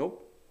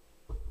 Nope.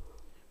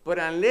 But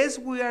unless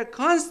we are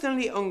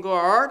constantly on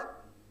guard,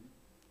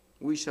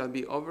 we shall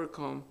be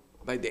overcome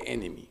by the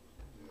enemy.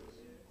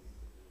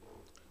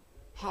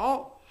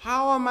 How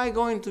am I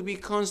going to be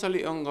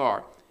constantly on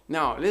guard?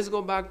 Now, let's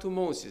go back to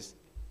Moses.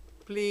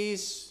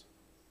 Please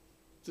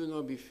do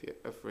not be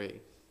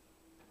afraid.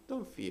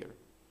 Don't fear.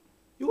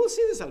 You will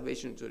see the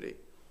salvation today.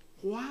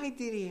 Why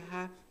did he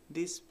have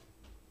this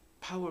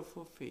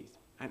powerful faith,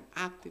 an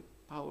active,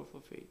 powerful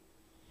faith?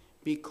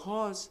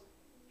 Because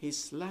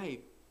his life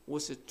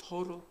was a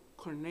total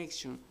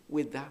connection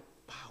with that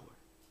power.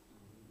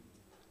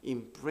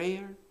 In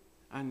prayer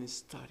and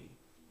study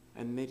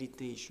and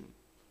meditation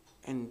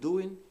and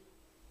doing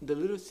the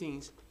little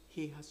things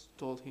he has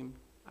told him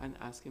and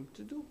asked him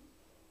to do.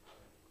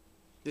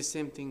 The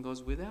same thing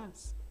goes with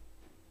us.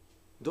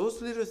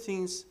 Those little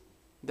things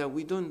that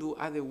we don't do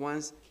are the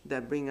ones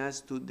that bring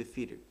us to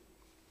defeat.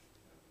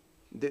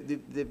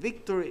 The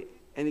victory,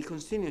 and it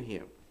continues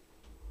here.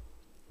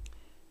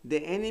 The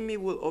enemy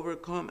will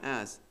overcome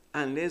us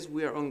unless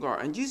we are on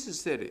guard. And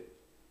Jesus said it.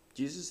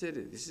 Jesus said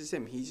it. This is the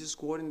same. He's just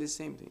quoting the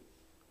same thing.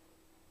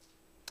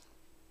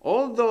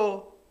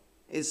 Although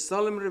a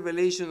solemn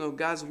revelation of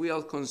God's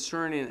will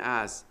concerning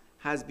us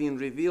has been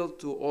revealed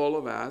to all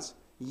of us,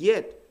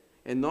 yet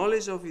a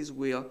knowledge of His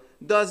will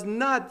does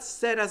not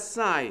set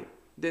aside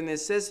the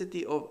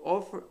necessity of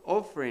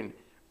offering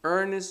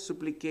earnest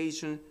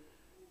supplication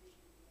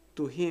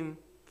to Him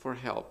for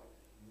help.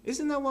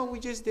 Isn't that what we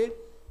just did?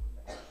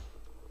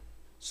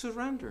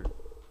 Surrender.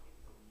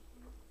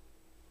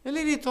 A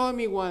lady told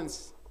me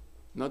once,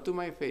 not to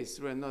my face,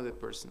 through another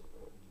person,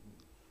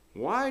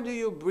 why do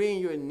you bring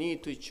your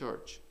need to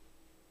church?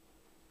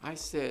 I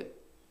said,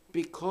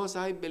 because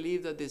I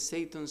believe that the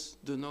Satans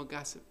do not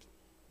gossip.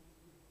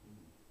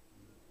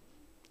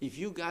 If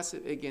you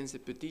gossip against a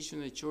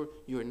petition at church,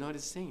 you are not a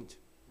saint.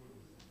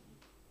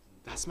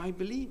 That's my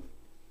belief.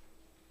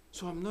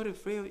 So I'm not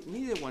afraid of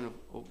neither one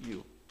of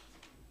you.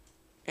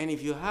 And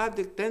if you have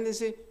the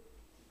tendency,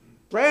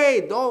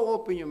 pray, don't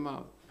open your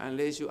mouth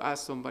unless you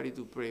ask somebody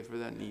to pray for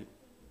that need.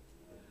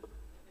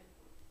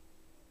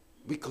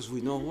 Because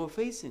we know who we're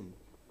facing.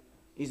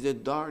 It's the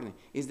darkness.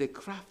 It's the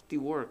crafty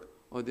work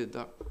of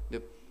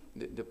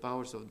the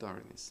powers of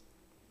darkness.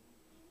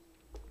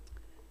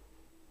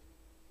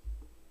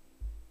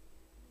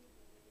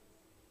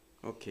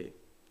 Okay.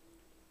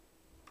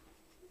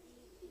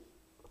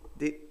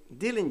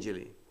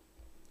 Diligently,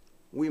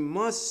 we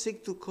must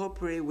seek to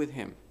cooperate with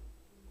him.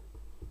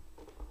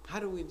 How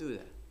do we do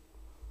that?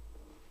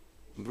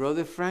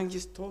 Brother Frank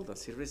just told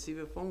us he received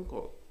a phone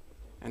call,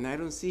 and I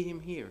don't see him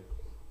here.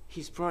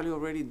 He's probably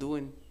already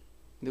doing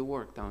the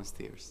work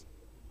downstairs.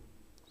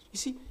 You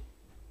see,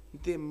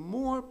 the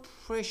more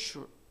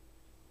pressure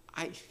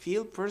I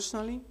feel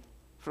personally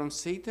from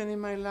Satan in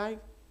my life,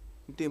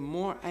 the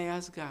more I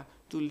ask God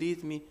to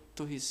lead me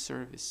to his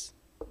service.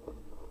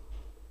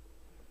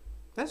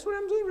 That's what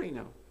I'm doing right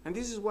now. And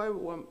this is why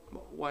when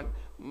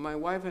my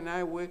wife and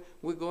I, we're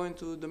going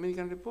to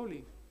Dominican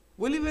Republic.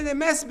 We leave a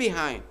mess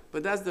behind,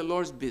 but that's the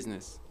Lord's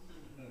business.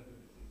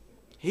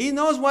 He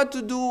knows what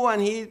to do,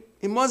 and he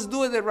must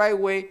do it the right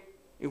way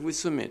if we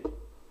submit.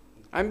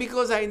 And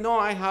because I know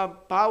I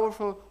have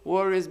powerful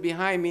warriors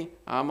behind me,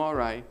 I'm all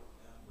right.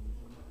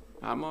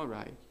 I'm all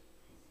right.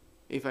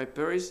 If I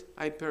perish,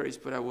 I perish,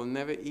 but I will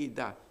never eat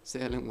that,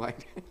 said Ellen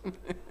White.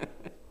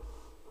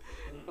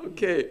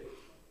 Okay.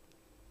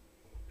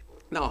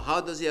 Now,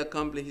 how does he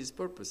accomplish his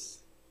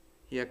purpose?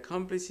 He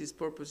accomplishes his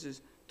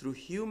purposes through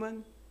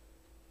human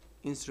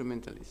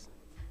instrumentalism.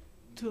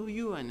 To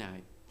you and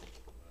I.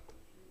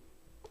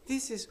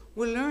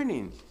 We're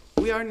learning.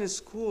 We are in a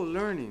school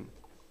learning.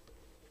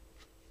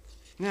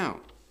 Now,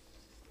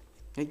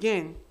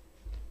 again,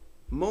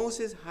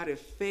 Moses had a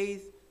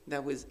faith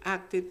that was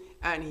active,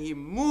 and he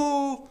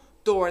moved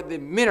toward the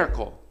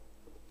miracle.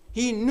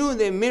 He knew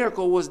the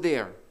miracle was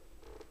there.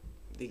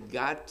 Did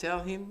God tell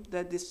him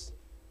that this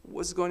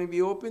was going to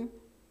be open?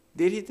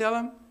 Did he tell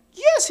him?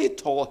 Yes, he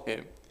told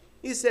him.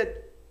 He said,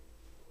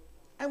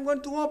 I'm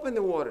going to open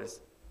the waters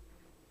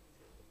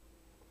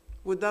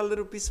with that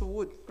little piece of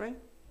wood, right?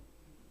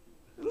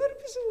 A little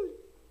piece of wood.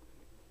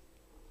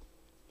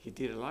 He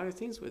did a lot of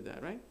things with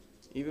that, right?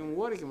 Even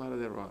water came out of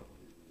the rock.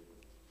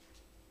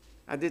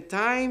 At the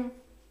time,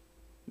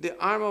 the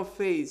arm of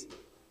faith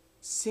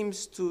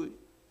seems to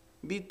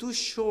be too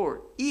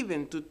short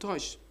even to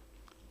touch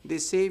the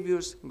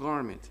Savior's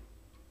garment.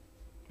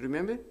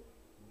 Remember?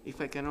 If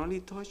I can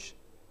only touch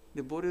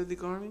the border of the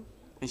garment,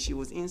 and she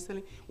was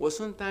instantly. Well,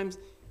 sometimes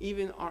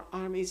even our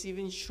arm is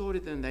even shorter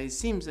than that. It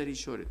seems that it's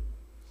shorter.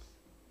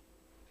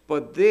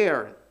 But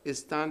there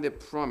stands the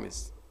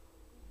promise.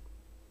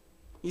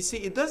 You see,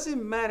 it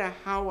doesn't matter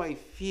how I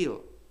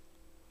feel.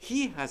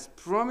 He has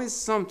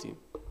promised something.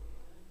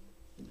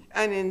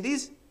 And in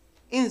this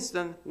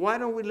instant, why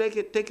don't we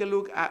take a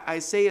look at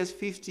Isaiah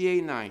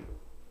 58:9?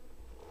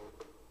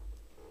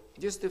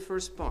 Just the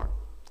first part.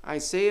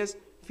 Isaiah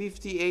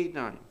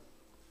 58:9.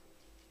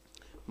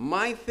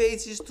 My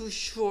faith is too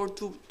short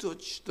to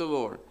touch the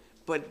Lord.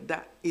 But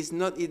that is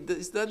not, it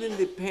doesn't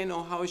depend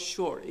on how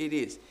short it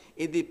is.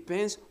 It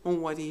depends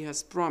on what he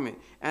has promised.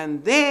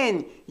 And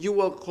then you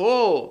will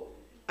call,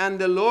 and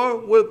the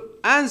Lord will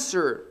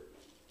answer.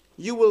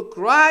 You will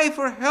cry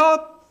for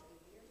help,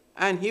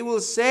 and he will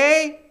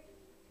say,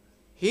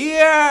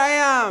 here I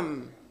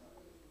am.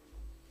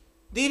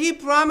 Did he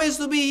promise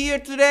to be here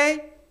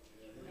today?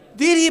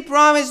 Did he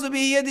promise to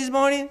be here this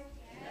morning?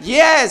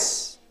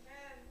 Yes.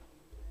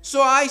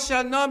 So I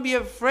shall not be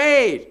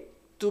afraid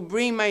to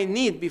bring my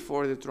need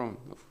before the throne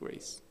of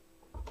grace.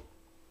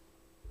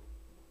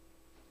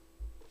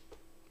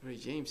 Brother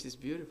James is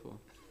beautiful.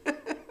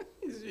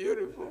 It's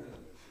beautiful.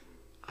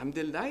 I'm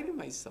delighting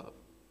myself.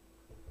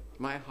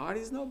 My heart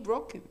is not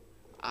broken.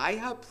 I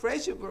have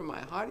pressure, but my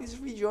heart is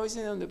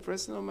rejoicing in the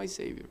presence of my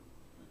Savior.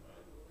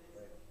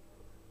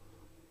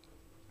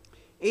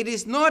 It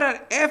is not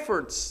our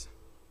efforts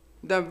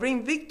that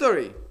bring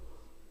victory.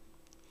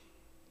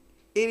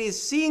 It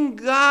is seeing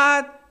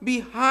God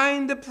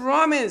behind the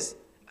promise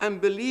and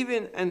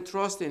believing and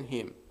trusting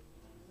him.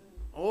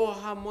 Oh,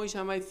 how much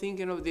am I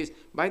thinking of this?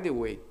 By the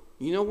way,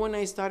 you know when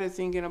I started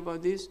thinking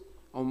about this?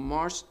 On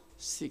March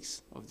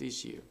 6th of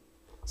this year.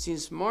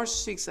 Since March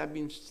 6th, I've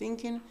been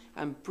thinking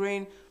and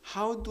praying,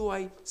 how do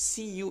I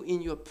see you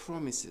in your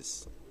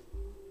promises?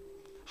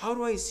 How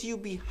do I see you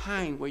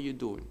behind what you're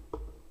doing?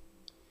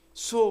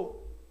 So,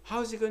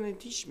 how is he going to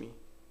teach me?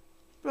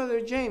 Brother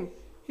James,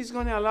 he's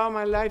going to allow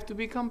my life to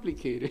be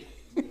complicated.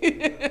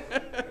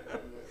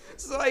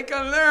 So I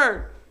can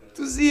learn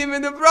to see him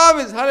in the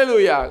promise.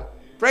 Hallelujah.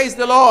 Praise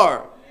the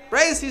Lord.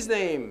 Praise his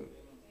name.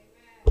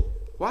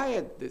 Why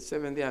are the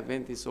Seventh-day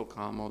Adventists so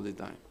calm all the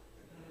time?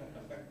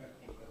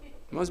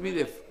 It must be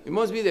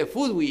the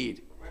food we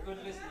eat. We're good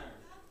listeners.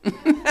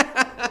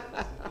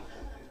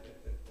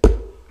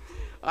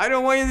 I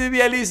don't want you to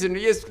be a listener.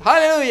 Just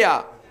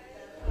hallelujah.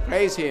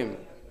 Praise him.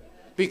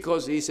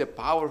 Because he's a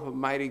powerful,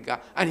 mighty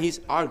God. And he's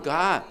our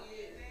God.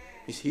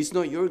 He's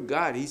not your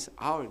God. He's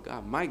our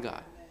God, my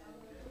God.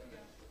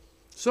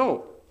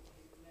 So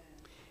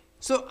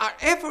our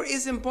effort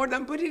is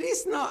important, but it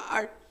is not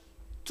our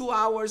 2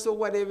 hours or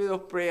whatever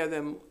of prayer.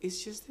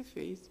 It's just a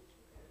faith.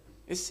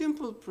 A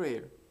simple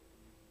prayer,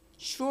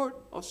 short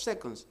of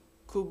seconds,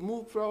 could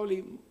move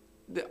probably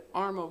the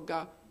arm of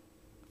God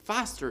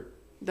faster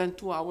than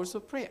 2 hours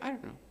of prayer. I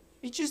don't know.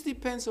 It just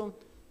depends on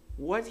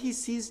what he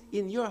sees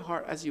in your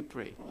heart as you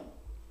pray.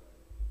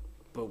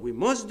 but we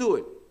must do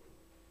it.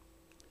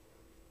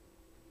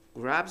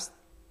 Grasp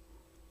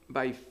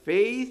by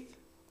faith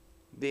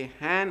the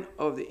hand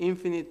of the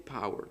infinite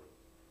power.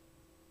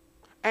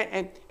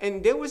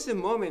 And there was a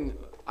moment,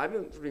 I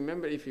don't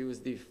remember if it was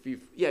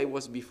it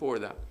was before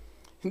that,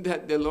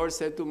 that the Lord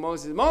said to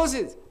Moses,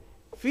 Moses,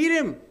 feed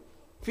him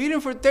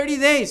for 30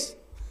 days.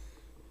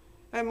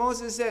 And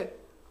Moses said,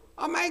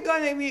 am I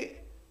going to be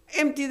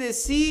empty the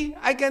sea?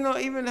 I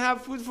cannot even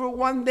have food for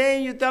one day,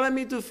 and you're telling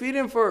me to feed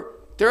him for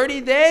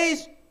 30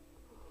 days?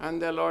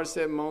 And the Lord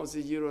said,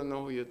 Moses, you don't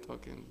know who you're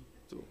talking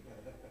to.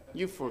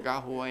 You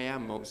forgot who I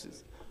am,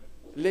 Moses.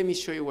 Let me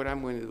show you what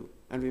I'm going to do.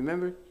 And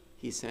remember,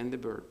 he sent the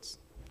birds.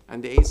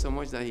 And they ate so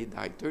much that he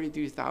died.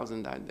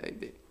 33,000 died that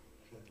day.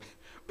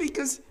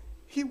 Because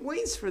he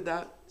waits for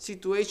that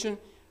situation.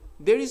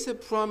 There is a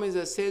promise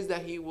that says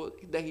that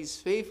he's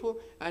faithful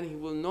and he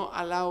will not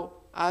allow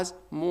us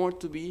more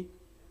to be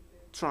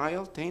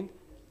trial,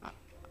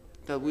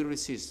 that we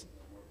resist.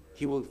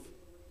 He will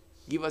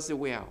give us the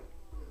way out.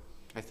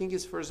 I think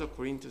it's 1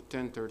 Corinthians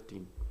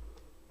 10:13.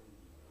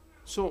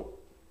 So,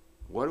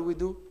 what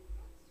do?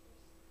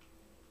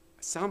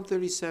 Psalm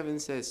 37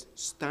 says,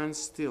 stand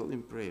still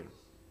in prayer.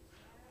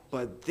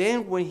 But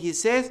then when he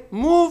says,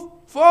 move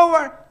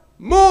forward,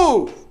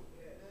 move.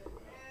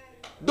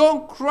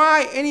 Don't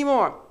cry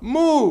anymore.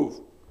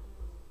 Move.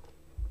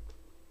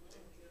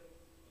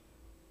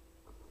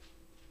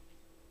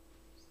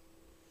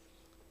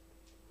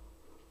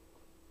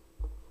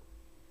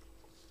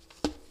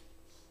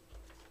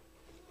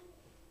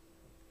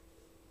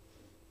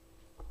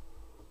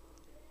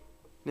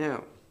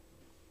 Now,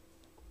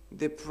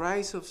 the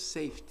price of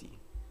safety.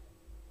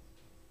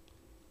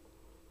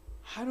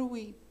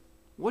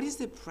 What is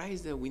the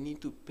price that we need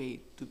to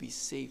pay to be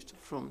saved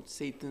from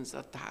Satan's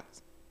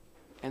attacks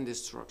and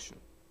destruction?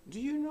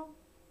 Do you know?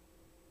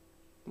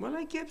 Well,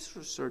 I kept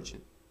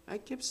researching. I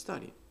kept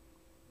studying.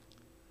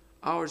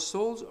 Our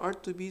souls are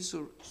to be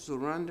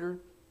surrounded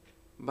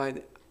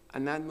by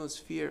an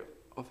atmosphere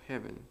of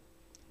heaven.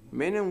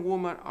 Men and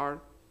women are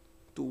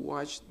to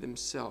watch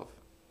themselves.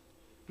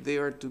 They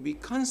are to be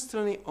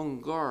constantly on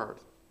guard,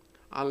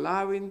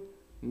 allowing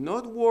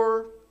not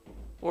word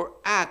or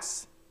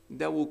acts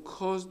that will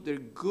cause their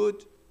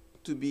good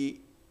to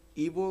be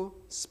evil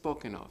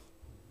spoken of.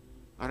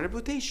 A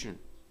reputation.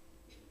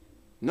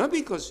 Not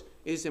because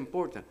it's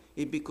important,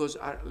 it's because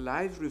our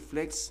life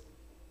reflects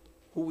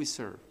who we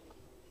serve.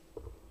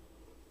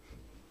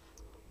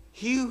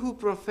 He who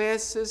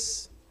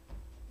professes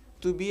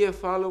to be a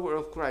follower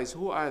of Christ,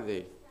 who are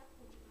they?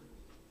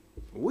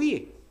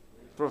 We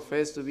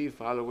profess to be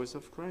followers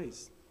of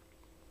Christ.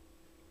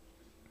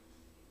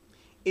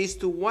 Is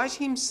to watch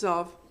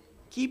himself,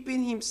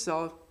 keeping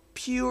himself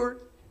pure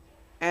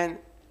and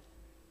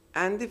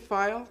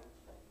undefiled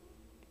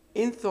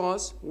in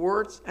thoughts,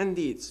 words, and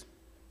deeds.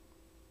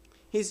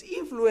 His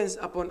influence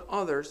upon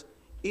others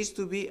is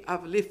to be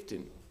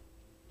uplifting.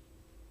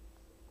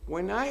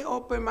 When I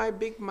open my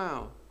big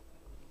mouth,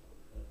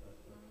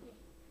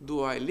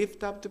 do I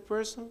lift up the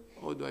person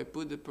or do I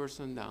put the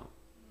person down?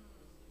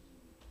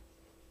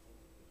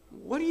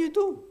 What do you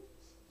do?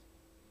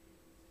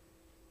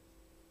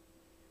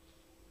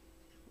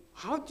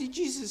 How did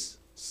Jesus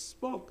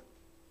spoke?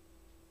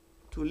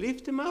 To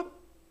lift him up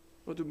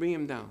or to bring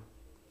him down?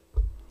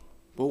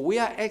 But we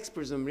are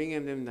experts on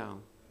bringing them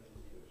down.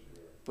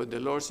 But the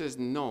Lord says,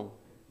 no.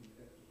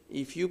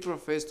 If you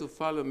profess to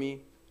follow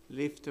me,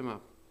 lift them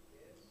up.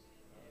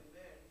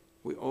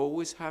 We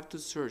always have to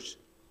search.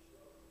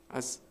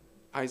 As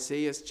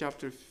Isaiah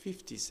chapter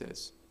 50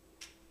 says,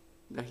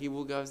 that he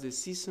will give us the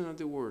season of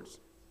the words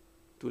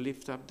to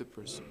lift up the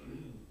person.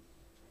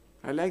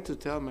 I like to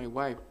tell my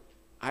wife,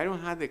 I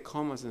don't have the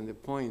commas and the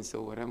points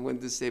of what I'm going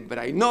to say, but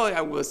I know I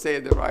will say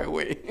it the right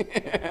way.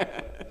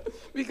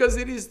 Because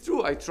it is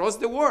true. I trust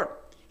the word.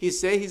 He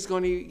said he's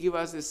going to give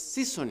us the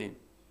seasoning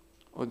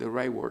of the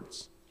right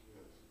words.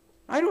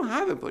 I don't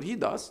have it, but he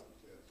does.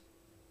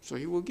 So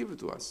he will give it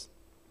to us.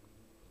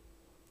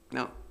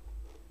 Now,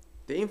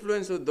 the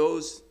influence of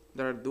those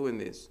that are doing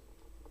this,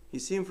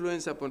 his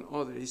influence upon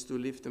others is to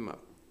lift them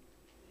up.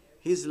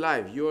 His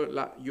life, your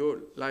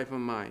life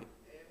and mine,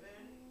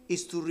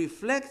 is to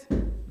reflect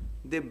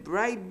the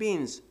bright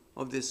beams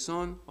of the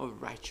Sun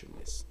of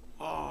Righteousness.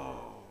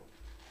 Oh,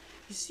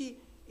 you see,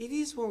 it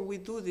is when we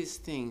do these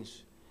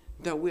things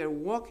that we are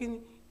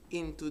walking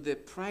into the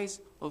price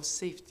of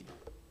safety.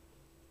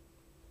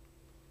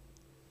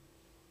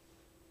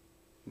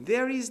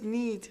 There is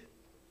need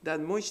that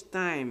much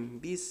time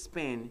be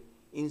spent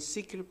in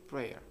secret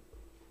prayer.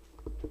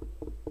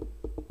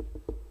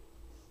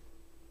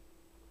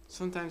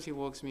 Sometimes he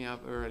wakes me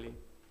up early,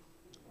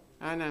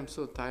 and I'm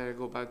so tired, I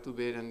go back to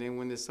bed, and then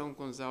when the sun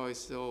comes out, I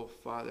say, oh,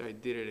 Father, I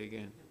did it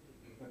again.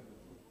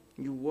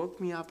 You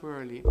woke me up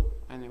early,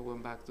 and I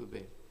went back to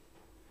bed.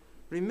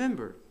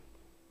 Remember,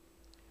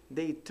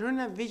 the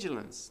eternal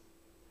vigilance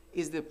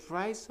is the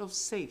price of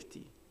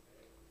safety.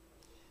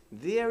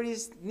 There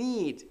is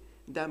need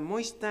that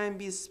much time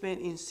be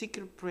spent in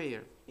secret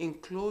prayer, in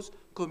close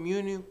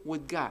communion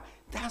with God.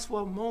 That's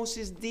what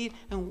Moses did,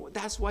 and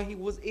that's why he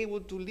was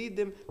able to lead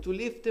them, to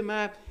lift them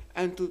up,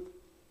 and to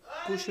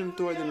push them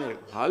toward the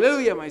miracle.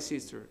 Hallelujah, my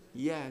sister.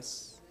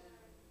 Yes.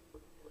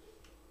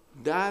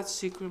 That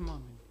secret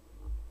moment.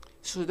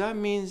 So that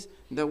means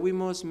that we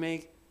must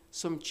make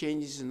some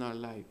changes in our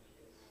life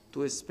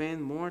to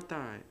spend more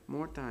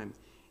time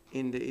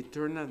in the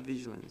eternal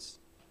vigilance,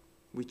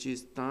 which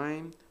is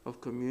time of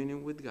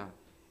communion with God,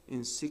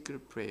 in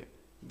secret prayer.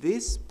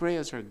 These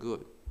prayers are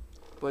good,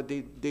 but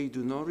they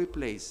do not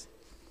replace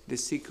the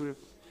secret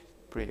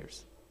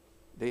prayers.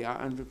 They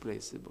are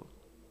unreplaceable.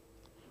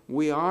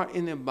 We are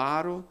in a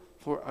battle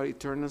for our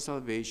eternal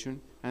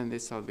salvation and the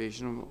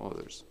salvation of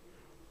others.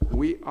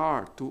 We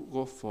are to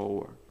go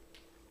forward.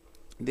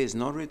 There's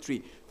no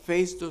retreat.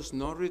 Faith does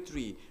not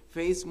retreat.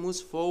 Faith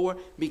moves forward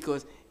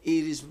because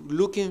it is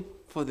looking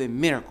for the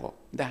miracle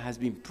that has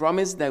been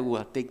promised that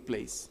will take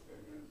place.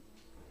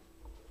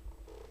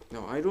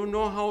 Now, I don't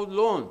know how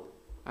long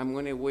I'm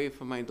going to wait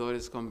for my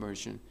daughter's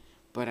conversion,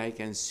 but I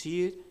can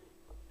see it,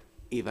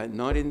 if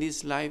not in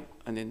this life,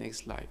 and the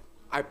next life.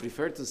 I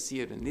prefer to see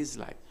it in this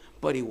life,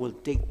 but it will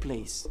take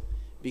place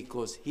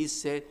because he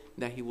said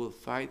that he will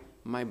fight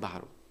my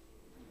battle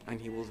and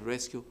he will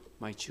rescue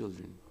my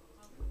children.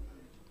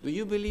 Do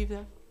you believe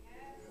that?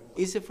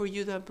 Is it for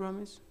you, that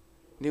promise?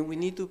 Then we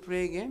need to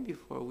pray again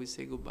before we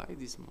say goodbye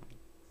this morning.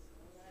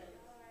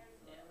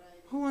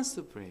 Who wants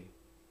to pray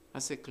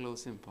as a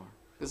closing part?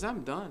 Because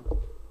I'm done.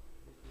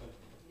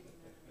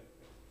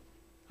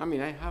 I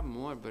mean, I have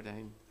more, but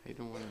I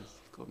don't want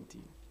to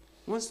continue.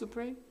 Who wants to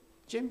pray?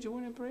 James, you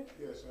want to pray?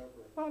 Yes, I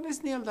pray. Well,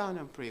 let's kneel down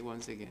and pray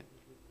once again.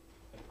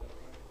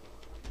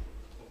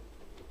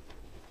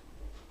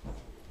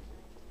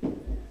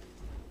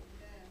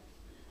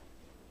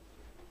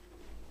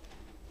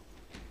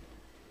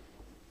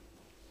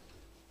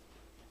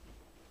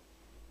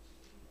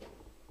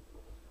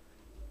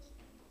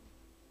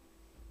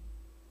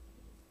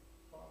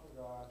 Father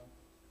God,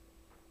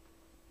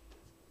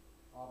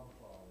 Abba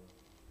Father.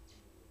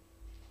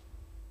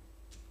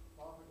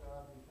 Father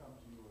God, we come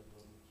to you as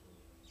little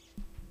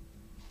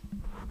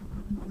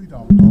children. We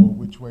don't know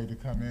which way to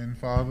come in,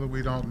 Father.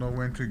 We don't know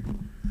when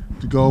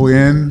to go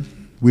in.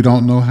 We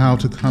don't know how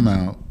to come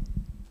out.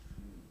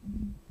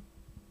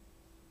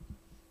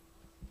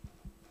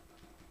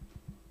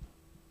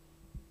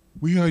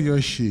 We are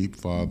your sheep,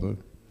 Father.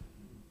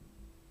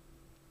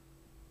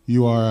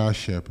 You are our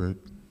shepherd.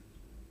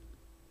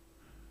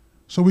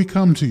 So we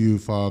come to you,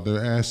 Father,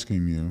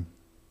 asking you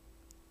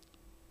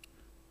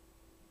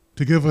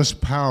to give us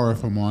power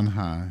from on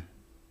high,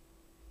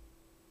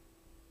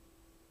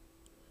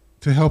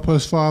 to help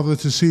us, Father,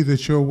 to see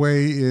that your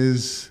way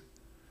is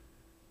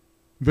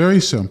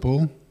very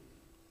simple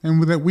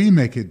and that we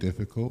make it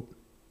difficult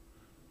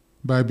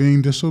by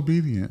being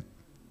disobedient.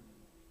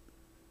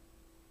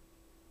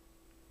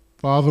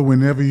 Father,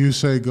 whenever you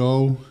say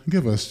go,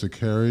 give us the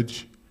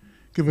courage,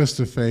 give us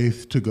the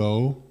faith to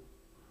go.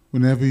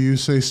 Whenever you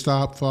say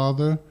stop,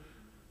 Father,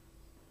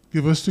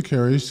 give us the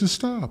courage to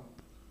stop.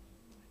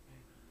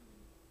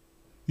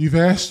 You've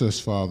asked us,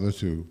 Father,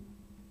 to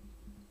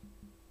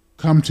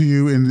come to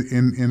you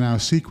in our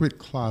secret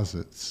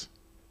closets.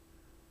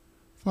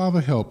 Father,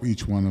 help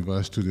each one of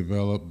us to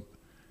develop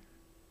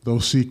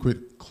those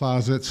secret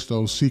closets,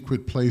 those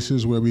secret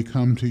places where we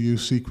come to you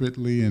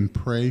secretly and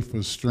pray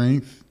for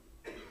strength.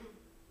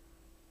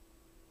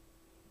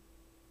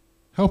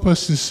 Help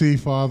us to see,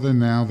 Father,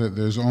 now that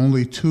there's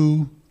only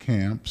two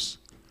camps.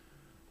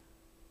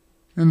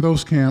 And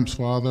those camps,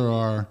 Father,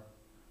 are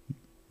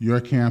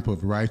your camp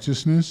of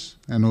righteousness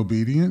and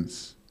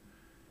obedience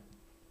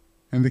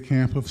and the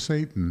camp of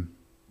Satan.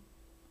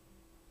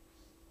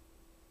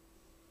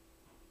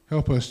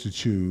 Help us to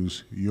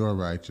choose your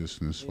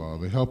righteousness,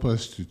 Father. Help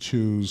us to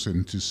choose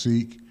and to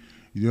seek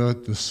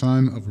the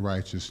Son of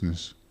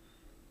righteousness,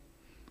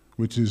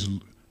 which is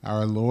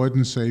our Lord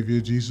and Savior,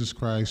 Jesus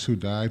Christ, who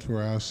died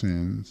for our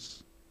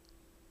sins.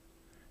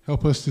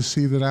 Help us to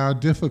see that our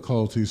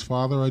difficulties,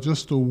 Father, are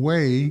just a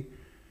way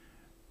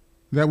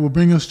that will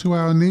bring us to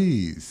our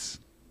knees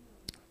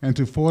and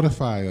to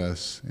fortify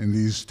us in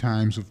these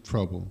times of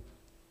trouble.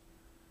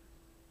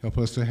 Help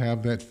us to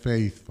have that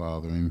faith,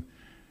 Father,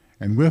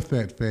 and with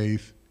that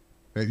faith,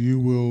 that you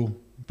will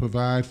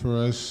provide for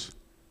us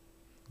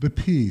the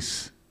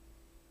peace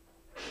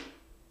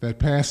that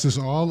passes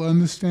all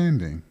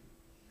understanding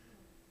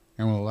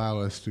and will allow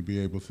us to be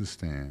able to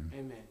stand.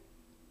 Amen.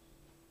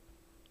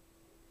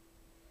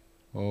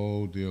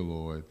 Oh, dear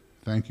Lord,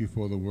 thank you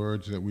for the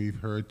words that we've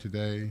heard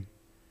today.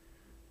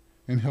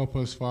 And help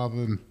us,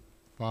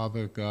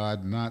 Father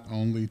God, not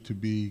only to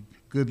be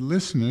good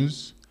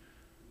listeners,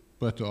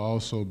 but to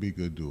also be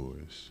good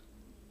doers.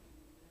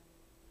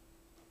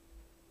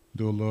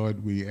 Dear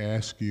Lord, we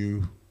ask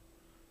you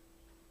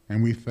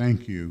and we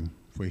thank you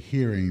for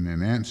hearing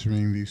and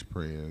answering these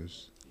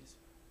prayers.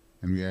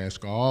 And we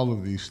ask all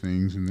of these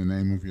things in the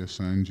name of your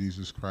Son,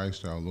 Jesus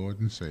Christ, our Lord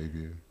and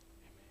Savior.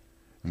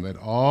 And let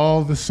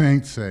all the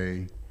saints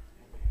say,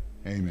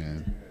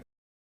 Amen.